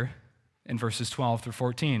explains here in verses 12 through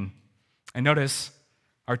 14. And notice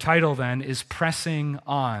our title then is Pressing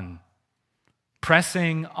On.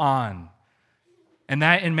 Pressing on. And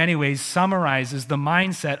that in many ways summarizes the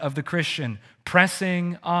mindset of the Christian.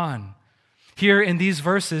 Pressing on. Here in these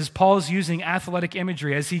verses, Paul is using athletic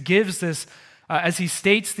imagery as he gives this, as he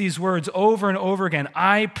states these words over and over again,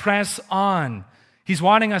 I press on. He's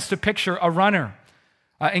wanting us to picture a runner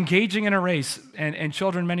engaging in a race. And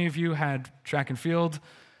children, many of you had track and field,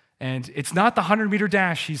 and it's not the 100-meter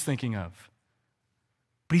dash he's thinking of.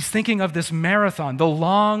 But he's thinking of this marathon, the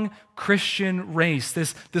long Christian race,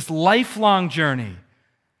 this lifelong journey.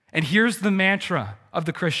 And here's the mantra of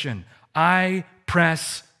the Christian, I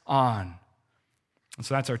press on. And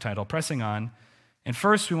so that's our title, Pressing On. And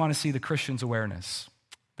first, we want to see the Christian's awareness.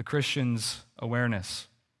 The Christian's awareness.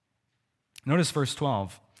 Notice verse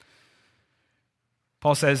 12.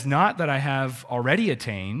 Paul says, not that I have already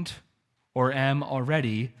attained or am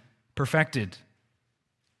already perfected.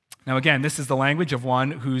 Now again, this is the language of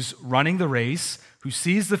one who's running the race, who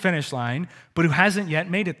sees the finish line, but who hasn't yet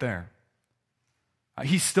made it there.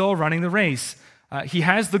 He's still running the race. He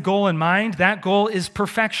has the goal in mind. That goal is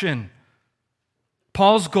perfection.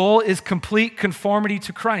 Paul's goal is complete conformity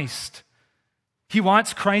to Christ. He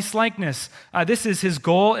wants Christ-likeness. This is his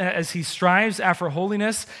goal as he strives after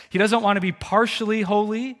holiness. He doesn't want to be partially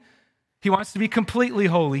holy. He wants to be completely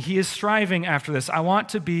holy. He is striving after this. I want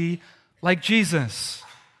to be like Jesus.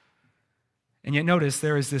 And yet notice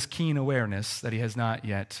there is this keen awareness that he has not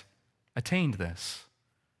yet attained this.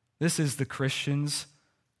 This is the Christian's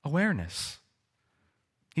awareness.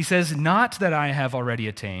 He says, not that I have already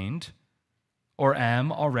attained or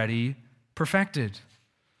am already perfected.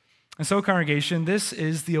 And so, congregation, this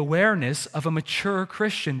is the awareness of a mature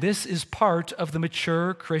Christian. This is part of the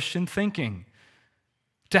mature Christian thinking.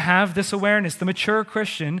 To have this awareness, the mature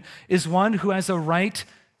Christian is one who has a right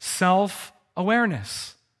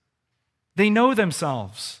self-awareness. They know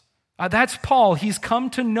themselves. That's Paul. He's come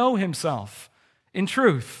to know himself in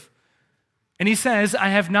truth. And he says, I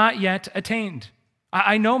have not yet attained.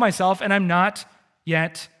 I know myself, and I'm not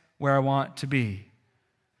yet where I want to be.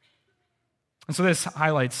 And so this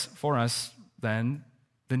highlights for us, then,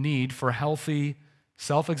 the need for healthy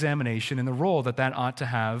self-examination and the role that that ought to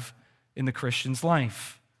have in the Christian's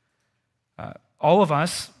life. All of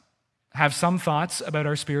us have some thoughts about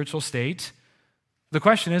our spiritual state. The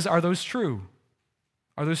question is, are those true?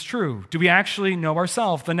 Are those true? Do we actually know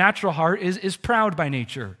ourselves? The natural heart is proud by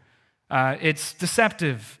nature. It's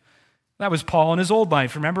deceptive. That was Paul in his old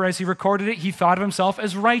life. Remember, as he recorded it, he thought of himself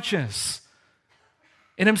as righteous.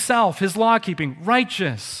 In himself, his law-keeping,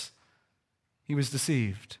 righteous. He was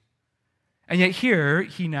deceived. And yet here,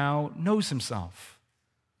 he now knows himself.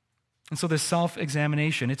 And so this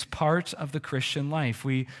self-examination, it's part of the Christian life.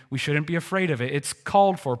 We shouldn't be afraid of it. It's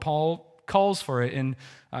called for. Paul calls for it in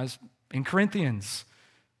Corinthians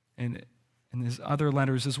and in his other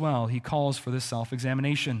letters as well. He calls for this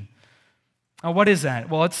self-examination. What is that?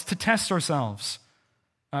 Well, it's to test ourselves,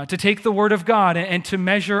 to take the Word of God and to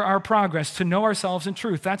measure our progress, to know ourselves in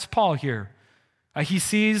truth. That's Paul here. He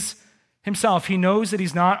sees himself. He knows that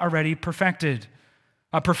he's not already perfected.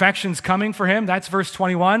 Perfection's coming for him. That's verse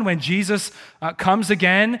 21. When Jesus comes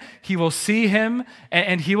again, he will see him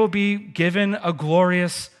and he will be given a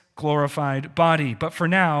glorious, glorified body. But for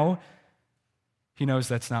now, he knows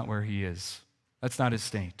that's not where he is. That's not his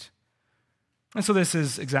state. And so this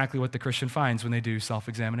is exactly what the Christian finds when they do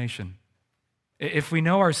self-examination. If we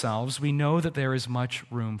know ourselves, we know that there is much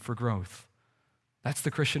room for growth. That's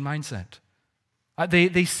the Christian mindset.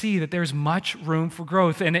 They see that there's much room for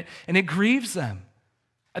growth, and it grieves them.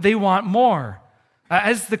 They want more.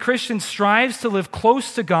 As the Christian strives to live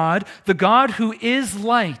close to God, the God who is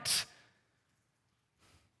light,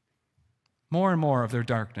 more and more of their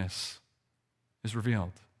darkness is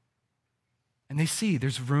revealed. And they see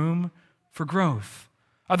there's room for growth.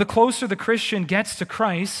 The closer the Christian gets to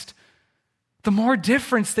Christ, the more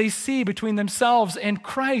difference they see between themselves and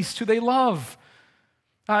Christ, who they love.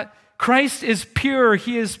 Christ is pure,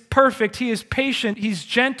 he is perfect, he is patient, he's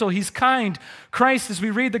gentle, he's kind. Christ, as we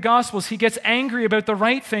read the Gospels, he gets angry about the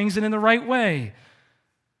right things and in the right way.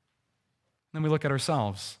 Then we look at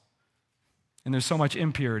ourselves, and there's so much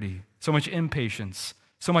impurity, so much impatience,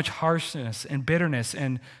 so much harshness and bitterness,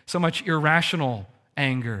 and so much irrational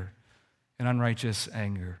anger and unrighteous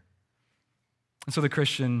anger. And so the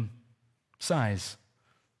Christian sighs.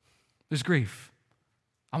 There's grief.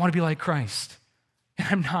 I want to be like Christ, and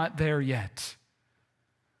I'm not there yet.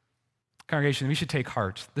 Congregation, we should take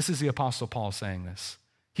heart. This is the Apostle Paul saying this.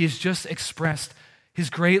 He has just expressed his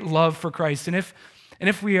great love for Christ. And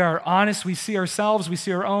if we are honest, we see ourselves, we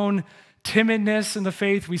see our own timidness in the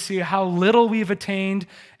faith, we see how little we've attained,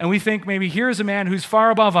 and we think maybe here's a man who's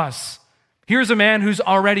far above us. Here's a man who's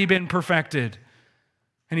already been perfected.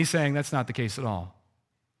 And he's saying that's not the case at all.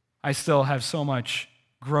 I still have so much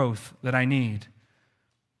growth that I need.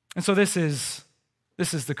 And so this is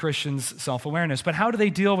the Christian's self-awareness. But how do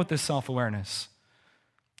they deal with this self-awareness?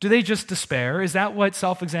 Do they just despair? Is that what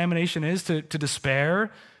self-examination is, to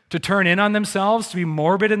despair? To turn in on themselves, to be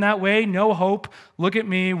morbid in that way? No hope, look at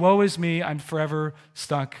me, woe is me, I'm forever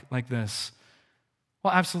stuck like this.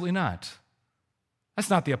 Well, absolutely not. That's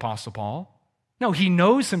not the Apostle Paul. No, he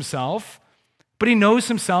knows himself, but he knows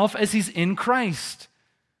himself as he's in Christ.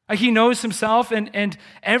 He knows himself, and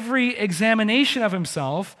every examination of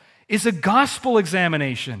himself is a gospel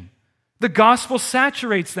examination. The gospel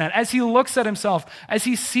saturates that. As he looks at himself, as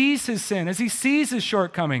he sees his sin, as he sees his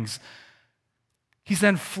shortcomings, he's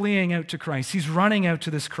then fleeing out to Christ. He's running out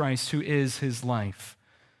to this Christ who is his life.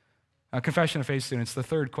 Confession of Faith students, the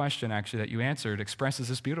third question actually that you answered expresses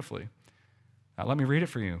this beautifully. Let me read it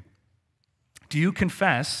for you. Do you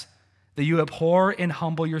confess that you abhor and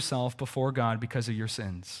humble yourself before God because of your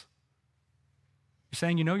sins? You're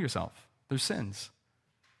saying you know yourself. There's sins.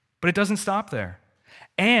 But it doesn't stop there.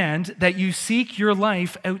 And that you seek your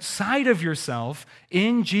life outside of yourself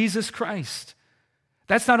in Jesus Christ.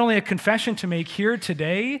 That's not only a confession to make here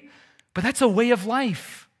today, but that's a way of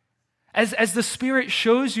life. As the Spirit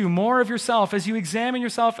shows you more of yourself, as you examine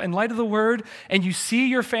yourself in light of the Word, and you see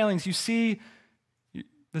your failings, you see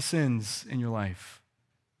the sins in your life,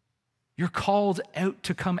 you're called out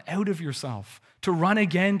to come out of yourself, to run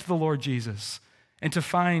again to the Lord Jesus, and to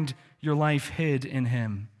find your life hid in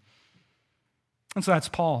Him. And so that's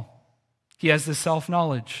Paul. He has this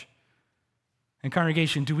self-knowledge. And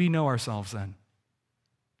congregation, do we know ourselves then?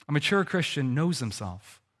 A mature Christian knows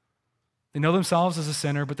himself. They know themselves as a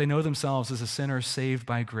sinner, but they know themselves as a sinner saved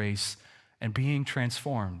by grace and being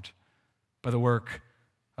transformed by the work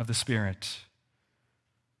of the Spirit.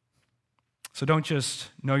 So don't just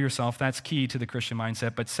know yourself. That's key to the Christian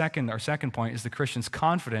mindset. But our second point is the Christian's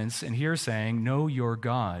confidence in here saying, know your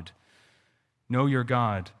God. Know your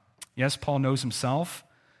God. Yes, Paul knows himself,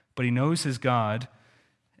 but he knows his God,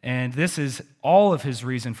 and this is all of his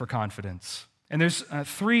reason for confidence. And there's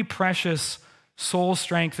three precious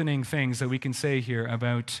soul-strengthening things that we can say here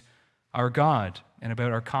about our God and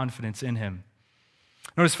about our confidence in Him.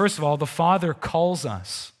 Notice, first of all, the Father calls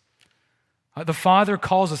us. The Father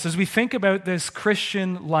calls us. As we think about this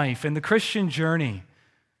Christian life and the Christian journey,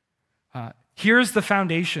 here's the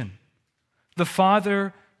foundation. The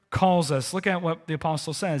Father calls us. Look at what the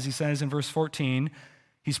apostle says. He says in verse 14,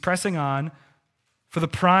 he's pressing on, for the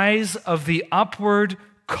prize of the upward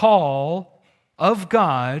call of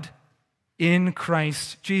God in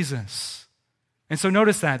Christ Jesus. And so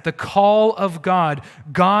notice that, the call of God,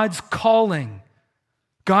 God's calling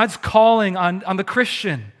on the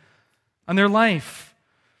Christian, on their life.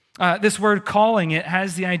 This word calling, it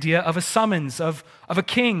has the idea of a summons, of a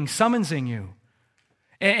king summonsing you.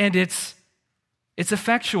 And it's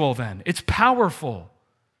effectual then. It's powerful.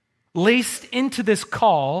 Laced into this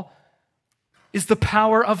call is the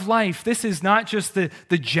power of life. This is not just the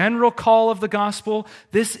general call of the gospel.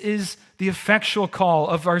 This is the effectual call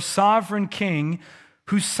of our sovereign King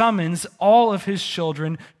who summons all of his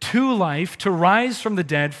children to life, to rise from the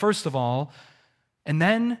dead, first of all, and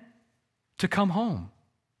then to come home.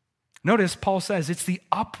 Notice Paul says it's the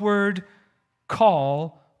upward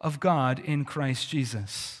call of God in Christ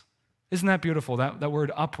Jesus. Isn't that beautiful? That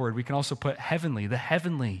word upward, we can also put heavenly, the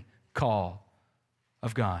heavenly call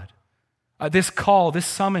of God. This call, this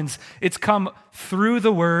summons, it's come through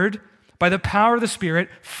the Word by the power of the Spirit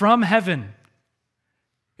from heaven.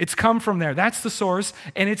 It's come from there. That's the source,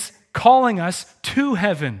 and it's calling us to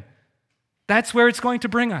heaven. That's where it's going to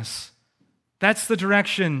bring us. That's the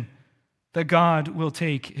direction that God will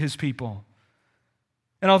take his people.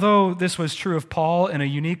 And although this was true of Paul in a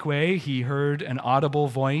unique way, he heard an audible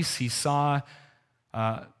voice, he saw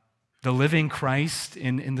the living Christ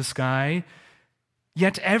in the sky,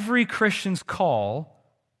 yet every Christian's call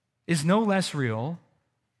is no less real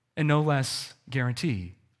and no less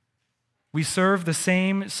guaranteed. We serve the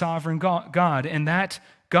same sovereign God, and that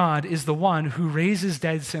God is the one who raises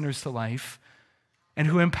dead sinners to life and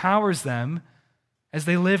who empowers them as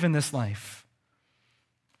they live in this life.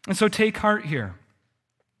 And so take heart here.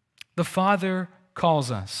 The Father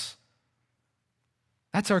calls us.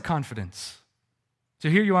 That's our confidence. So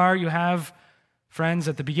here you are, you have friends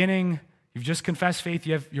at the beginning, you've just confessed faith,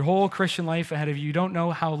 you have your whole Christian life ahead of you, you don't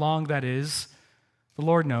know how long that is. The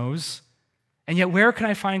Lord knows. And yet, where can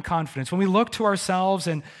I find confidence? When we look to ourselves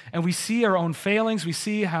and we see our own failings, we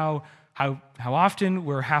see how often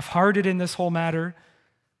we're half-hearted in this whole matter,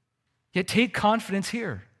 yet take confidence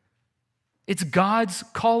here. It's God's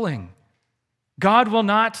calling. God will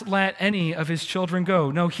not let any of his children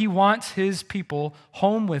go. No, he wants his people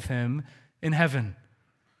home with him in heaven.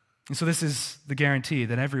 And so this is the guarantee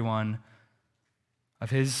that every one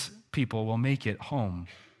of his people will make it home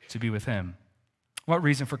to be with him. What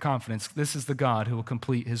reason for confidence? This is the God who will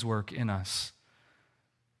complete his work in us.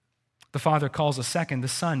 The Father calls us second. The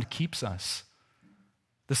Son keeps us.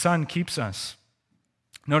 The Son keeps us.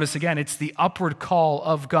 Notice again, it's the upward call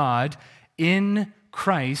of God in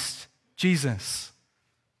Christ Jesus.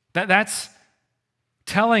 That's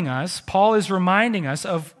telling us, Paul is reminding us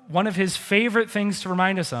of one of his favorite things to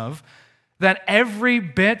remind us of, that every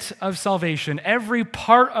bit of salvation, every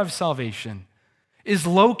part of salvation is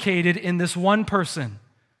located in this one person.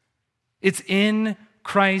 It's in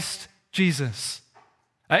Christ Jesus.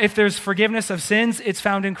 If there's forgiveness of sins, it's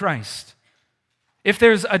found in Christ. If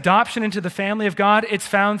there's adoption into the family of God, it's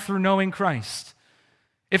found through knowing Christ.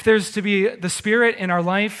 If there's to be the Spirit in our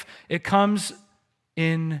life, it comes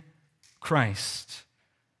in Christ.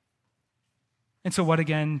 And so what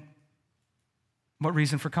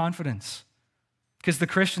reason for confidence? Because the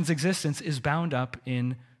Christian's existence is bound up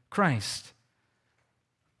in Christ.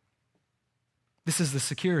 This is the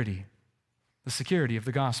security of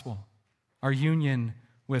the gospel, our union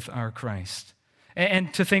with our Christ.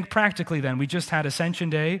 And to think practically then, we just had Ascension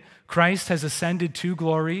Day. Christ has ascended to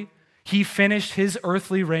glory. He finished his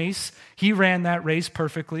earthly race. He ran that race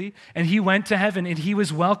perfectly, and he went to heaven, and he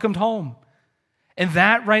was welcomed home. And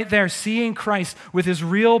that right there, seeing Christ with his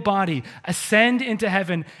real body ascend into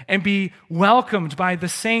heaven and be welcomed by the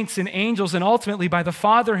saints and angels and ultimately by the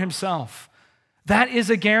Father himself, that is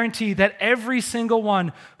a guarantee that every single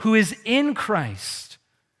one who is in Christ,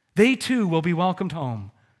 they too will be welcomed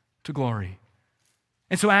home to glory.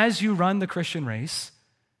 And so as you run the Christian race,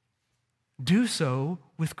 do so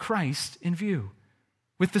with Christ in view,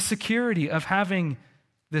 with the security of having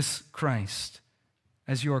this Christ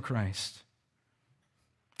as your Christ.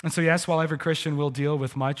 And so yes, while every Christian will deal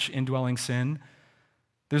with much indwelling sin,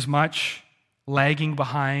 there's much lagging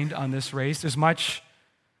behind on this race. There's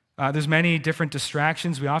many different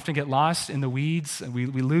distractions. We often get lost in the weeds. We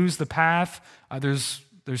lose the path. There's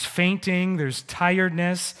fainting. There's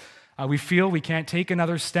tiredness. We feel we can't take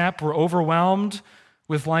another step. We're overwhelmed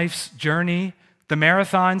with life's journey. The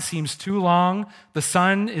marathon seems too long. The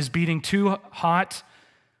sun is beating too hot.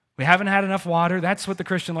 We haven't had enough water. That's what the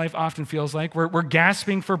Christian life often feels like. We're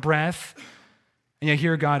gasping for breath. And yet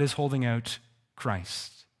here God is holding out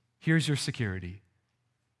Christ. Here's your security.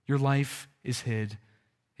 Your life is hid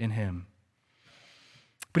in him.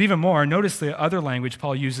 But even more, notice the other language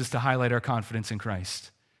Paul uses to highlight our confidence in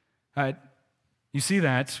Christ. You see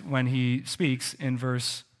that when he speaks in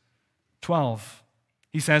verse 12.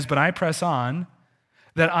 He says, "But I press on,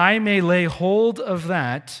 that I may lay hold of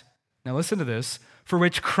that," now listen to this, "for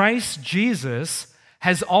which Christ Jesus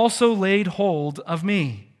has also laid hold of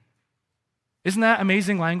me." Isn't that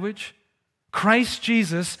amazing language? Christ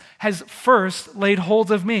Jesus has first laid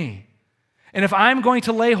hold of me. And if I'm going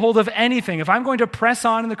to lay hold of anything, if I'm going to press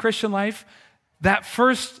on in the Christian life, that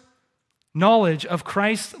first knowledge of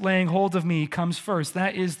Christ laying hold of me comes first.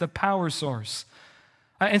 That is the power source.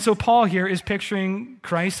 And so Paul here is picturing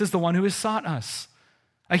Christ as the one who has sought us.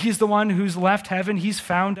 He's the one who's left heaven. He's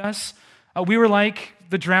found us. We were like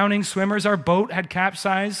the drowning swimmers. Our boat had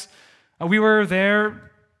capsized. We were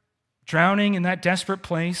there drowning in that desperate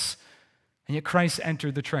place. And yet Christ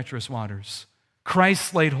entered the treacherous waters.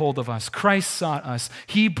 Christ laid hold of us. Christ sought us.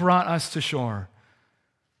 He brought us to shore.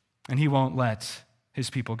 And he won't let his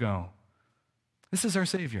people go. This is our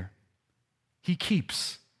Savior. He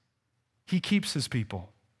keeps his people.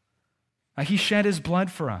 He shed his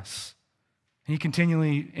blood for us. And he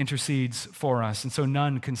continually intercedes for us. And so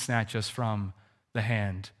none can snatch us from the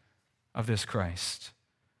hand of this Christ.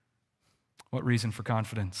 What reason for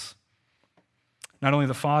confidence? Not only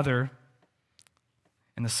the Father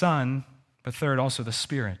and the Son, but third, also the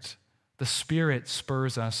Spirit. The Spirit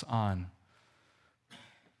spurs us on.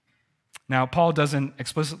 Now, Paul doesn't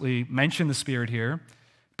explicitly mention the Spirit here,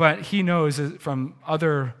 but he knows from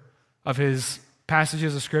other of his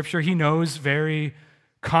passages of Scripture, he knows very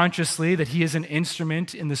consciously that he is an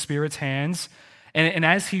instrument in the Spirit's hands. And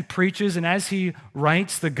as he preaches and as he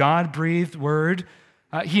writes the God-breathed word,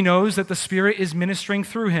 he knows that the Spirit is ministering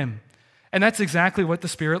through him. And that's exactly what the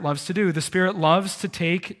Spirit loves to do. The Spirit loves to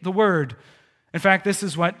take the word. In fact, this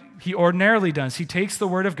is what he ordinarily does. He takes the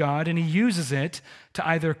word of God and he uses it to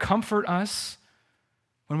either comfort us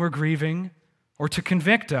when we're grieving or to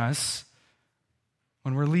convict us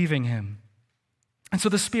when we're leaving him. And so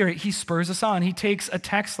the Spirit, he spurs us on. He takes a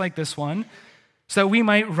text like this one so that we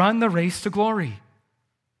might run the race to glory.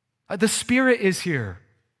 The Spirit is here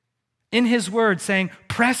in his word saying,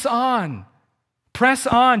 press on. Press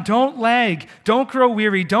on. Don't lag. Don't grow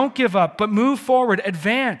weary. Don't give up, but move forward.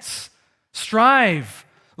 Advance. Strive.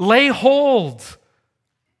 Lay hold.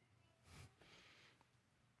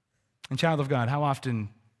 And child of God, how often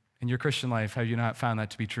in your Christian life have you not found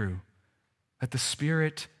that to be true? That the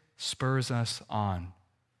Spirit spurs us on.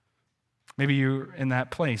 Maybe you're in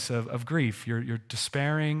that place of grief. You're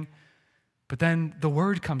despairing, but then the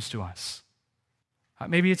word comes to us.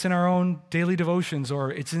 Maybe it's in our own daily devotions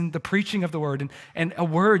or it's in the preaching of the word, and a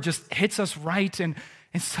word just hits us right, and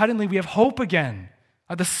suddenly we have hope again.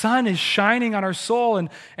 The sun is shining on our soul, and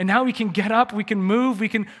now we can get up, we can move, we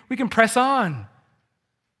can press on.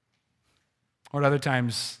 Or at other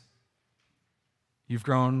times, you've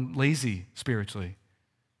grown lazy spiritually.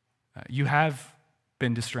 You have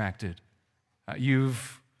been distracted.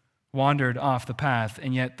 You've wandered off the path,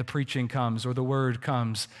 and yet the preaching comes or the word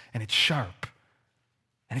comes, and it's sharp.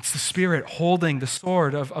 And it's the Spirit holding the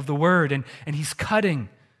sword of the word, and he's cutting.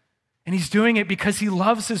 And he's doing it because he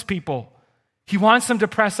loves his people. He wants them to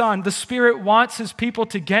press on. The Spirit wants his people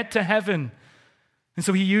to get to heaven. And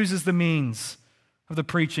so he uses the means of the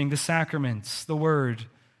preaching, the sacraments, the word,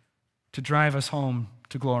 to drive us home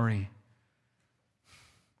to glory.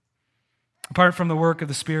 Apart from the work of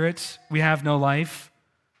the Spirit, we have no life.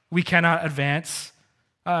 We cannot advance.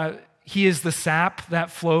 He is the sap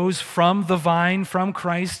that flows from the vine, from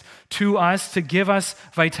Christ, to us, to give us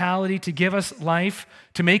vitality, to give us life,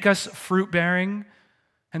 to make us fruit-bearing.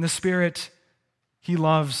 And the Spirit, he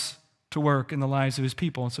loves to work in the lives of his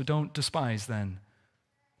people. And so don't despise, then,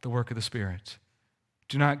 the work of the Spirit.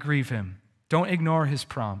 Do not grieve him. Don't ignore his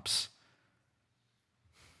prompts.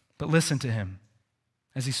 But listen to him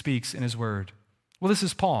as he speaks in his word. Well, this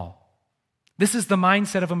is Paul. This is the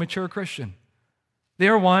mindset of a mature Christian. They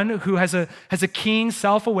are one who has a keen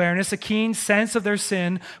self-awareness, a keen sense of their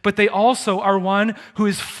sin, but they also are one who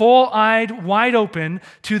is full-eyed, wide open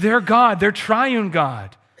to their God, their triune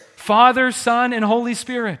God, Father, Son, and Holy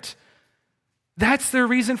Spirit. That's their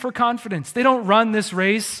reason for confidence. They don't run this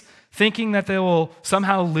race thinking that they will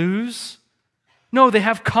somehow lose. No, they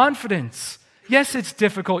have confidence. Yes, it's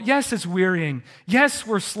difficult. Yes, it's wearying. Yes,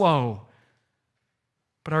 we're slow.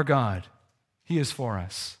 But our God, he is for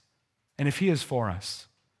us. And if he is for us,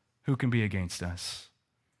 who can be against us?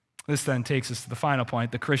 This then takes us to the final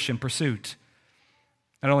point, the Christian pursuit.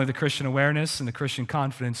 Not only the Christian awareness and the Christian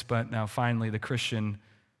confidence, but now finally the Christian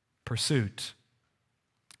pursuit.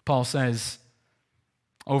 Paul says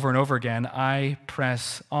over and over again, I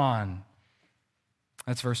press on.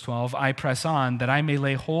 That's verse 12. I press on that I may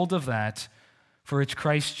lay hold of that for which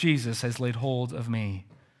Christ Jesus has laid hold of me.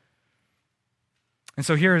 And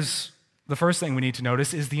so here's the first thing we need to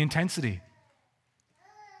notice is the intensity.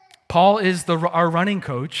 Paul is our running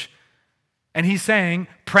coach, and he's saying,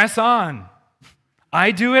 press on.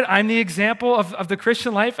 I do it. I'm the example of the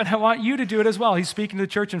Christian life, and I want you to do it as well. He's speaking to the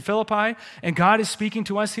church in Philippi, and God is speaking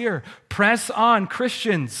to us here. Press on,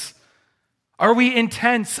 Christians. Are we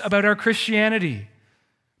intense about our Christianity?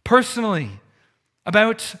 Personally,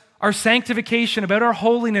 about our sanctification, about our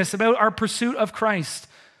holiness, about our pursuit of Christ?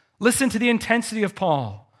 Listen to the intensity of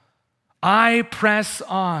Paul. I press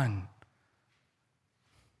on.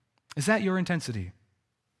 Is that your intensity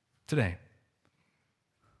today?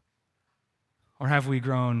 Or have we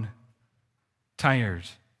grown tired?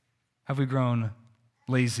 Have we grown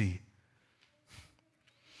lazy?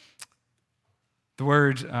 The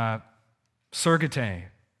word surgite,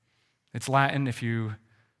 it's Latin. If you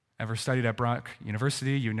ever studied at Brock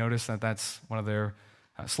University, you notice that that's one of their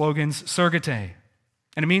slogans, surgite.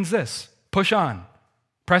 And it means this: push on,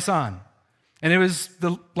 press on. And it was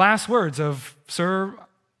the last words of Sir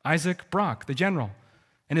Isaac Brock, the general,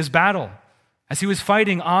 in his battle. As he was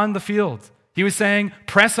fighting on the field, he was saying,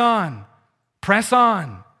 press on, press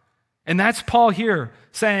on. And that's Paul here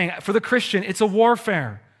saying, for the Christian, it's a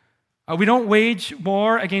warfare. We don't wage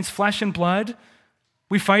war against flesh and blood.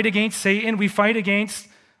 We fight against Satan. We fight against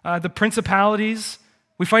the principalities.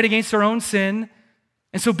 We fight against our own sin.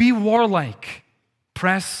 And so be warlike.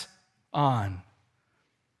 Press on.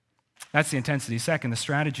 That's the intensity. Second, the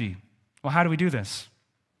strategy. Well, how do we do this?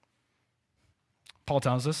 Paul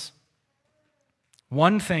tells us,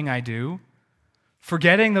 one thing I do,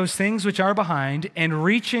 forgetting those things which are behind and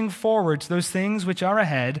reaching forward to those things which are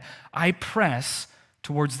ahead, I press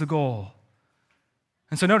towards the goal.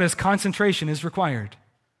 And so notice, concentration is required.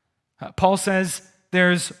 Paul says,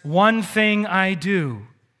 there's one thing I do.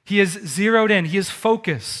 He is zeroed in, he is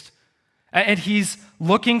focused, and he's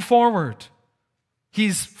looking forward.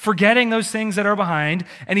 He's forgetting those things that are behind,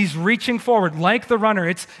 and he's reaching forward like the runner.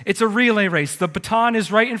 It's a relay race. The baton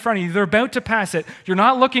is right in front of you. They're about to pass it. You're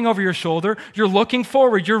not looking over your shoulder. You're looking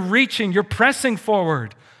forward. You're reaching. You're pressing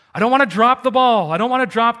forward. I don't want to drop the ball. I don't want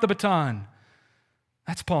to drop the baton.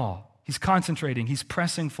 That's Paul. He's concentrating. He's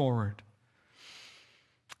pressing forward.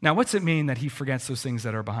 Now, what's it mean that he forgets those things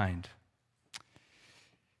that are behind?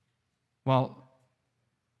 Well,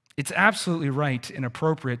 it's absolutely right and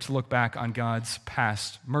appropriate to look back on God's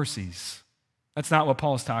past mercies. That's not what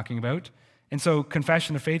Paul's talking about. And so,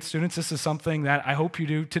 confession of faith students, this is something that I hope you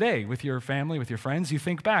do today with your family, with your friends. You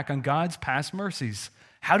think back on God's past mercies.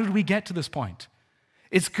 How did we get to this point?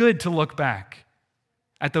 It's good to look back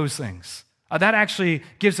at those things. That actually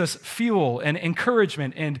gives us fuel and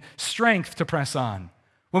encouragement and strength to press on.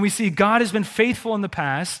 When we see God has been faithful in the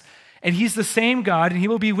past, and he's the same God, and he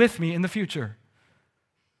will be with me in the future.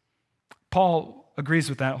 Paul agrees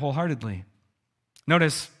with that wholeheartedly.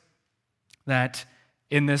 Notice that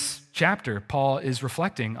in this chapter, Paul is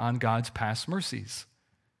reflecting on God's past mercies.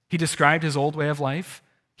 He described his old way of life.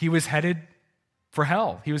 He was headed for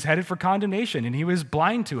hell. He was headed for condemnation, and he was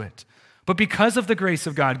blind to it. But because of the grace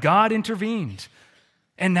of God, God intervened,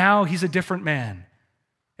 and now he's a different man.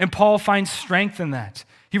 And Paul finds strength in that.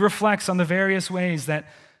 He reflects on the various ways that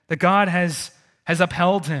God has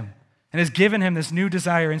upheld him and has given him this new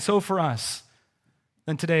desire. And so for us,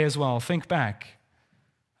 then today as well, think back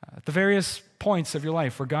at the various points of your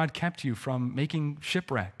life where God kept you from making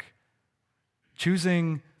shipwreck,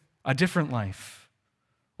 choosing a different life,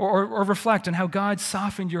 or reflect on how God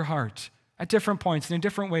softened your heart at different points and in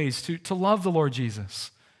different ways to love the Lord Jesus,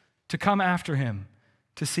 to come after him,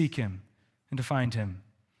 to seek him, and to find him.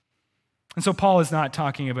 And so Paul is not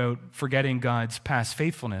talking about forgetting God's past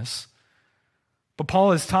faithfulness, but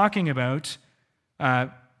Paul is talking about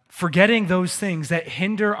forgetting those things that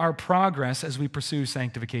hinder our progress as we pursue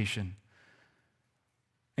sanctification.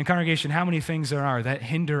 In congregation, how many things there are that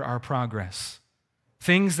hinder our progress?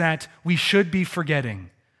 Things that we should be forgetting,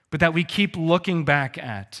 but that we keep looking back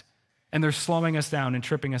at, and they're slowing us down and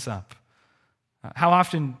tripping us up. How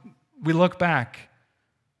often we look back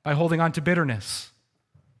by holding on to bitterness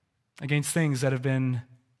against things that have been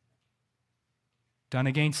done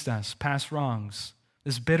against us, past wrongs,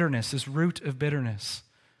 this bitterness, this root of bitterness.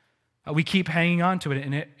 We keep hanging on to it,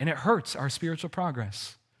 and it hurts our spiritual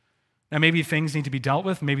progress. Now, maybe things need to be dealt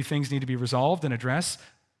with, maybe things need to be resolved and addressed,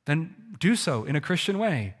 then do so in a Christian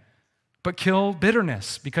way. But kill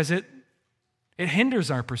bitterness, because it hinders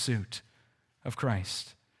our pursuit of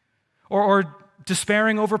Christ. Or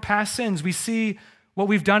despairing over past sins. We see what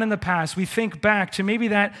we've done in the past. We think back to maybe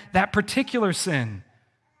that particular sin,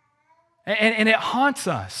 and it haunts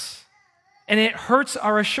us, and it hurts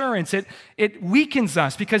our assurance. It weakens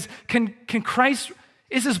us, because can Christ,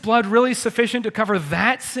 is his blood really sufficient to cover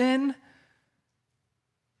that sin?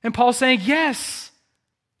 And Paul's saying, yes,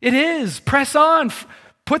 it is. Press on.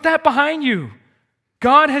 Put that behind you.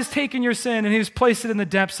 God has taken your sin and he has placed it in the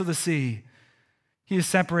depths of the sea. He has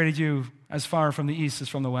separated you as far from the east as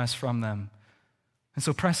from the west from them. And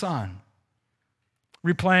so press on.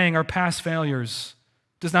 Replaying our past failures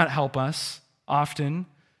does not help us often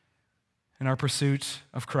in our pursuit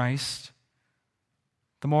of Christ.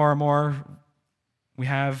 The more and more we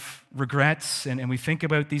have regrets and we think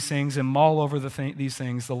about these things and mull over these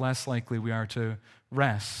things, the less likely we are to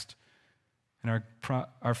rest in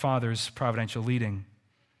our Father's providential leading.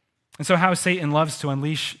 And so how Satan loves to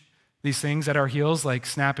unleash these things at our heels like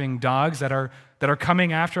snapping dogs that are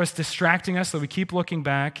coming after us, distracting us so we keep looking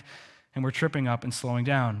back. and we're tripping up and slowing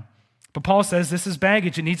down. But Paul says this is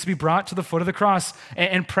baggage. It needs to be brought to the foot of the cross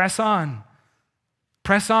and press on.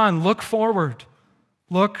 Press on. Look forward.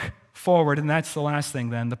 Look forward. And that's the last thing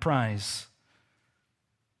then, the prize.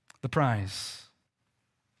 The prize.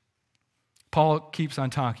 Paul keeps on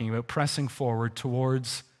talking about pressing forward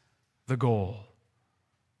towards the goal.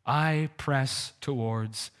 I press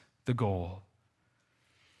towards the goal.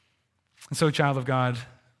 And so, child of God,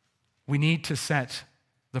 we need to set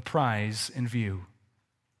the prize in view.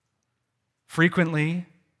 Frequently,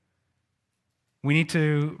 we need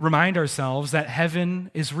to remind ourselves that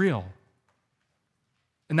heaven is real,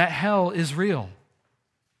 and that hell is real,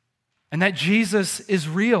 and that Jesus is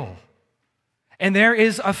real, and there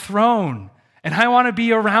is a throne, and I want to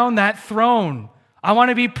be around that throne. I want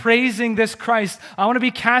to be praising this Christ. I want to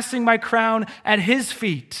be casting my crown at his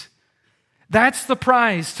feet. That's the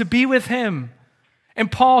prize, to be with him.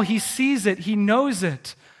 And Paul, he sees it, he knows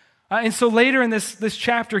it. And so later in this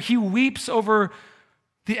chapter, he weeps over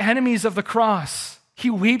the enemies of the cross. He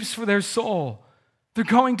weeps for their soul. They're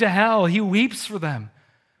going to hell. He weeps for them.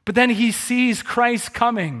 But then he sees Christ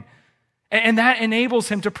coming, and that enables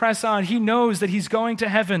him to press on. He knows that he's going to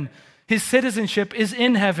heaven. His citizenship is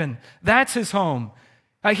in heaven. That's his home.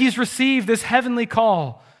 He's received this heavenly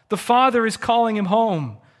call. The Father is calling him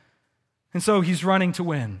home. And so he's running to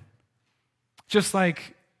win. Just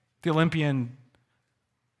like the Olympian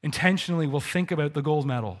intentionally will think about the gold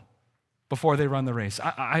medal before they run the race.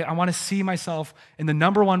 I want to see myself in the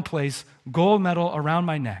number one place, gold medal around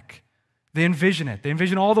my neck. They envision it. They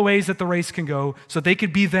envision all the ways that the race can go so they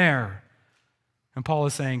could be there. And Paul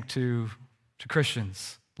is saying to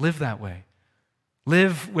Christians, live that way.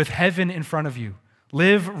 Live with heaven in front of you.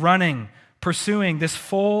 Live running, pursuing this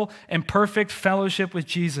full and perfect fellowship with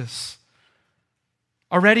Jesus.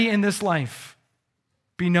 Already in this life,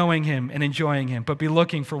 be knowing him and enjoying him, but be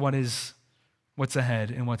looking for what's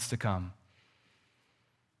ahead and what's to come.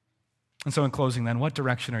 And so in closing then, what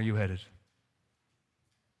direction are you headed?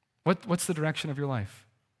 What's the direction of your life?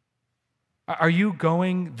 Are you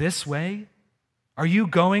going this way? Are you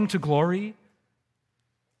going to glory?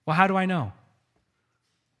 Well, how do I know?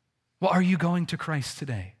 Well, are you going to Christ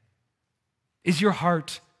today? Is your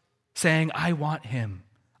heart saying, I want him,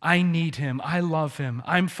 I need him, I love him,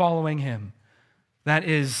 I'm following him? That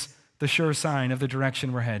is the sure sign of the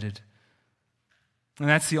direction we're headed. And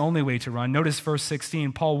that's the only way to run. Notice verse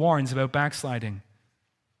 16, Paul warns about backsliding.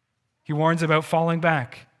 He warns about falling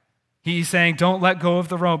back. He's saying, don't let go of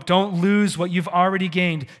the rope. Don't lose what you've already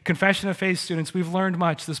gained. Confession of faith students, we've learned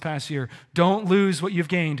much this past year. Don't lose what you've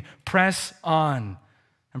gained. Press on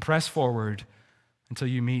and press forward until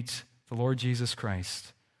you meet the Lord Jesus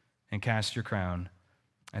Christ and cast your crown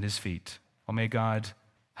at his feet. Well, may God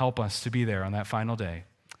help us to be there on that final day.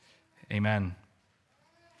 Amen.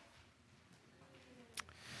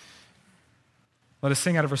 Let us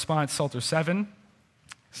sing out of response, Psalter 7,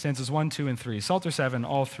 stanzas 1, 2, and 3. Psalter 7,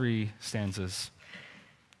 all three stanzas.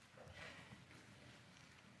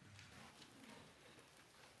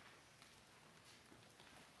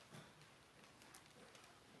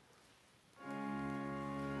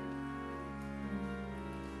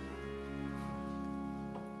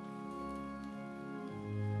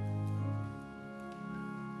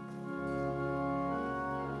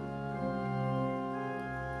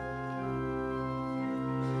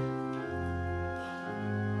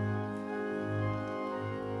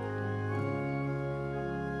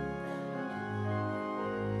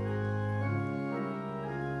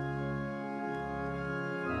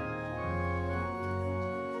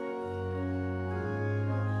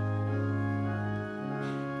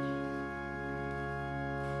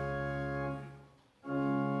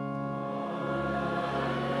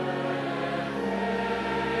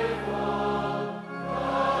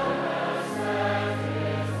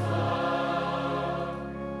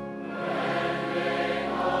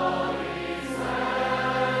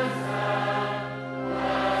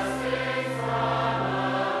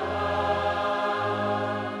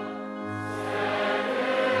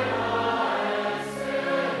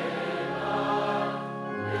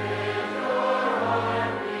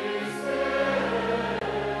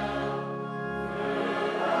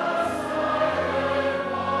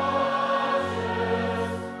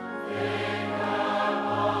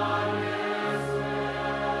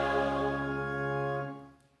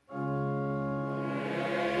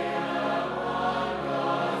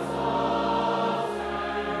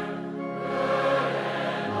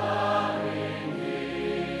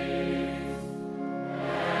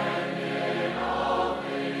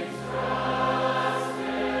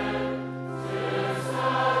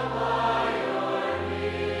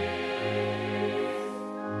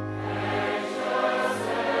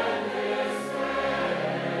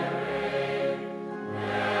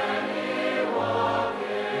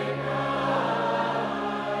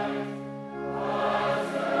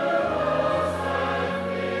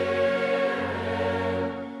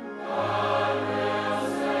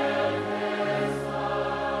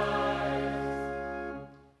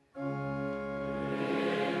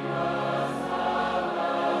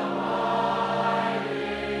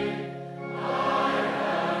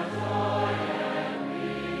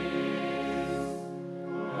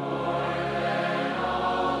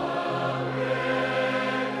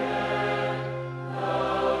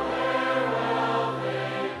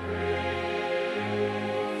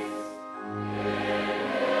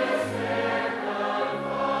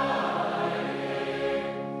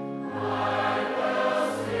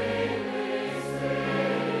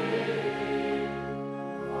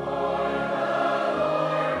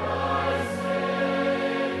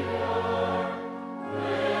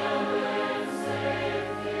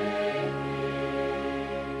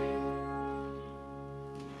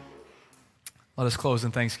 Let us close in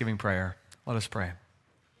thanksgiving prayer. Let us pray.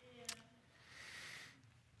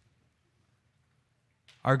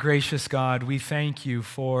 Our gracious God, we thank you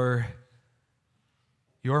for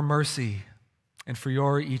your mercy and for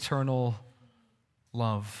your eternal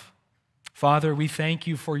love. Father, we thank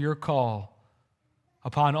you for your call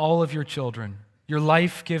upon all of your children, your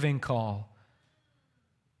life-giving call,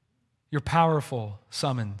 your powerful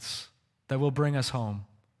summons that will bring us home.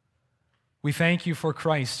 We thank you for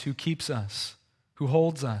Christ who keeps us, who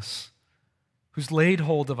holds us, who's laid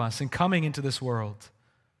hold of us in coming into this world,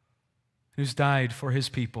 who's died for his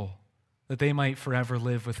people that they might forever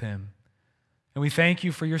live with him. And we thank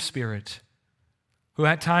you for your Spirit, who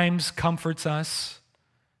at times comforts us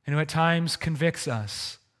and who at times convicts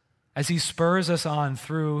us as he spurs us on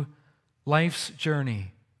through life's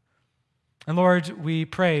journey. And Lord, we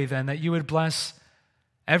pray then that you would bless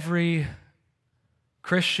every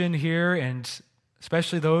Christian here, and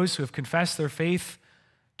especially those who have confessed their faith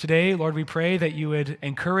today. Lord, we pray that you would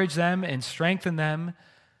encourage them and strengthen them,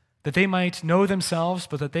 that they might know themselves,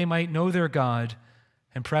 but that they might know their God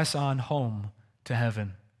and press on home to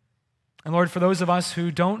heaven. And Lord, for those of us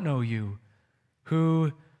who don't know you,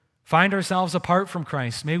 who find ourselves apart from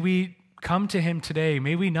Christ, may we come to him today.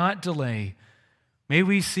 May we not delay. May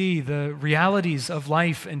we see the realities of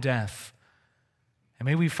life and death. And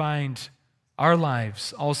may we find our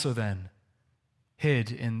lives also then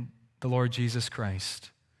hid in the Lord Jesus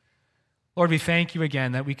Christ. Lord, we thank you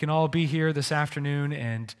again that we can all be here this afternoon,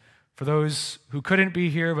 and for those who couldn't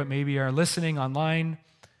be here but maybe are listening online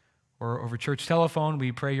or over church telephone,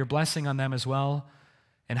 we pray your blessing on them as well,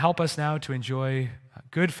 and help us now to enjoy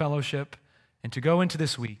good fellowship and to go into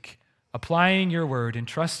this week applying your word and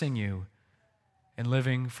trusting you and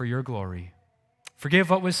living for your glory.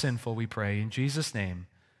 Forgive what was sinful, we pray. In Jesus' name,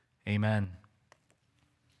 amen.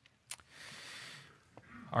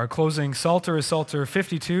 Our closing Psalter is Psalter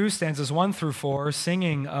 52, stanzas 1 through 4,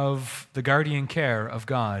 singing of the guardian care of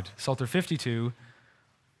God. Psalter 52,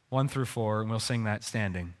 1 through 4, and we'll sing that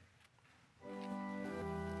standing.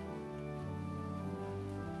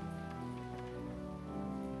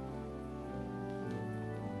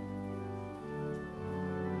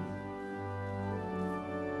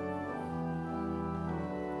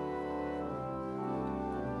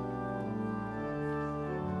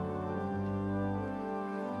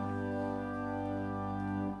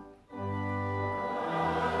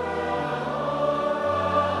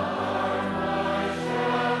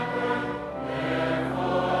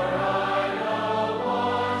 Therefore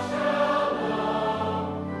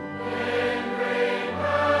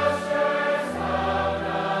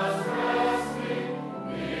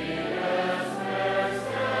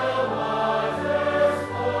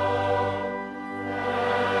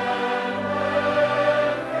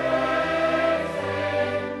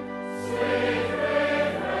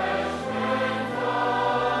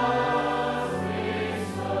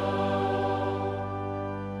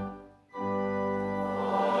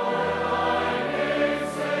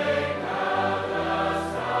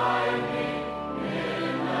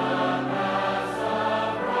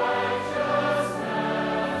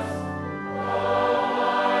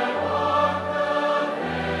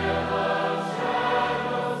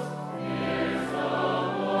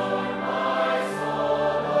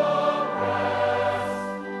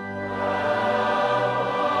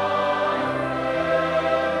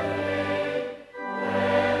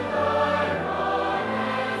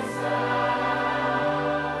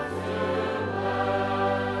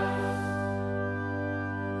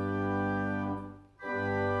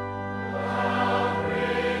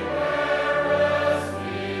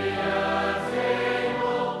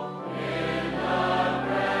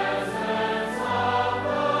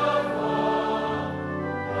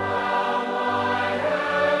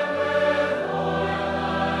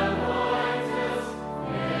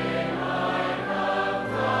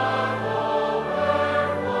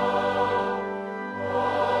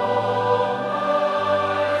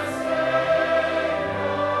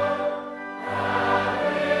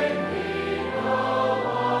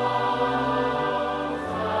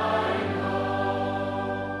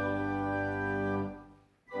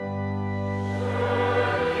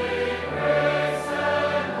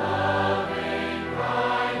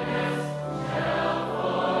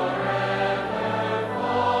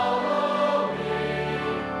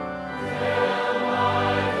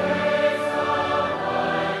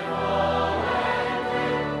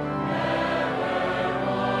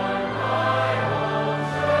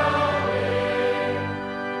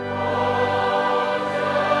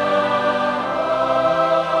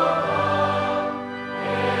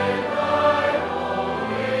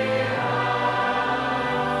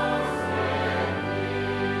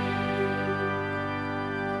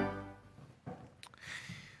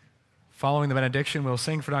Following the benediction, we'll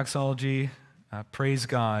sing for doxology, Praise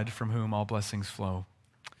God, from whom all blessings flow.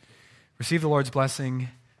 Receive the Lord's blessing,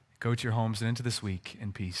 go to your homes and into this week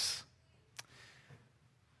in peace.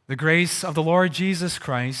 The grace of the Lord Jesus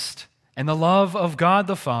Christ and the love of God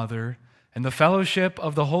the Father and the fellowship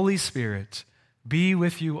of the Holy Spirit be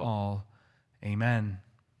with you all. Amen.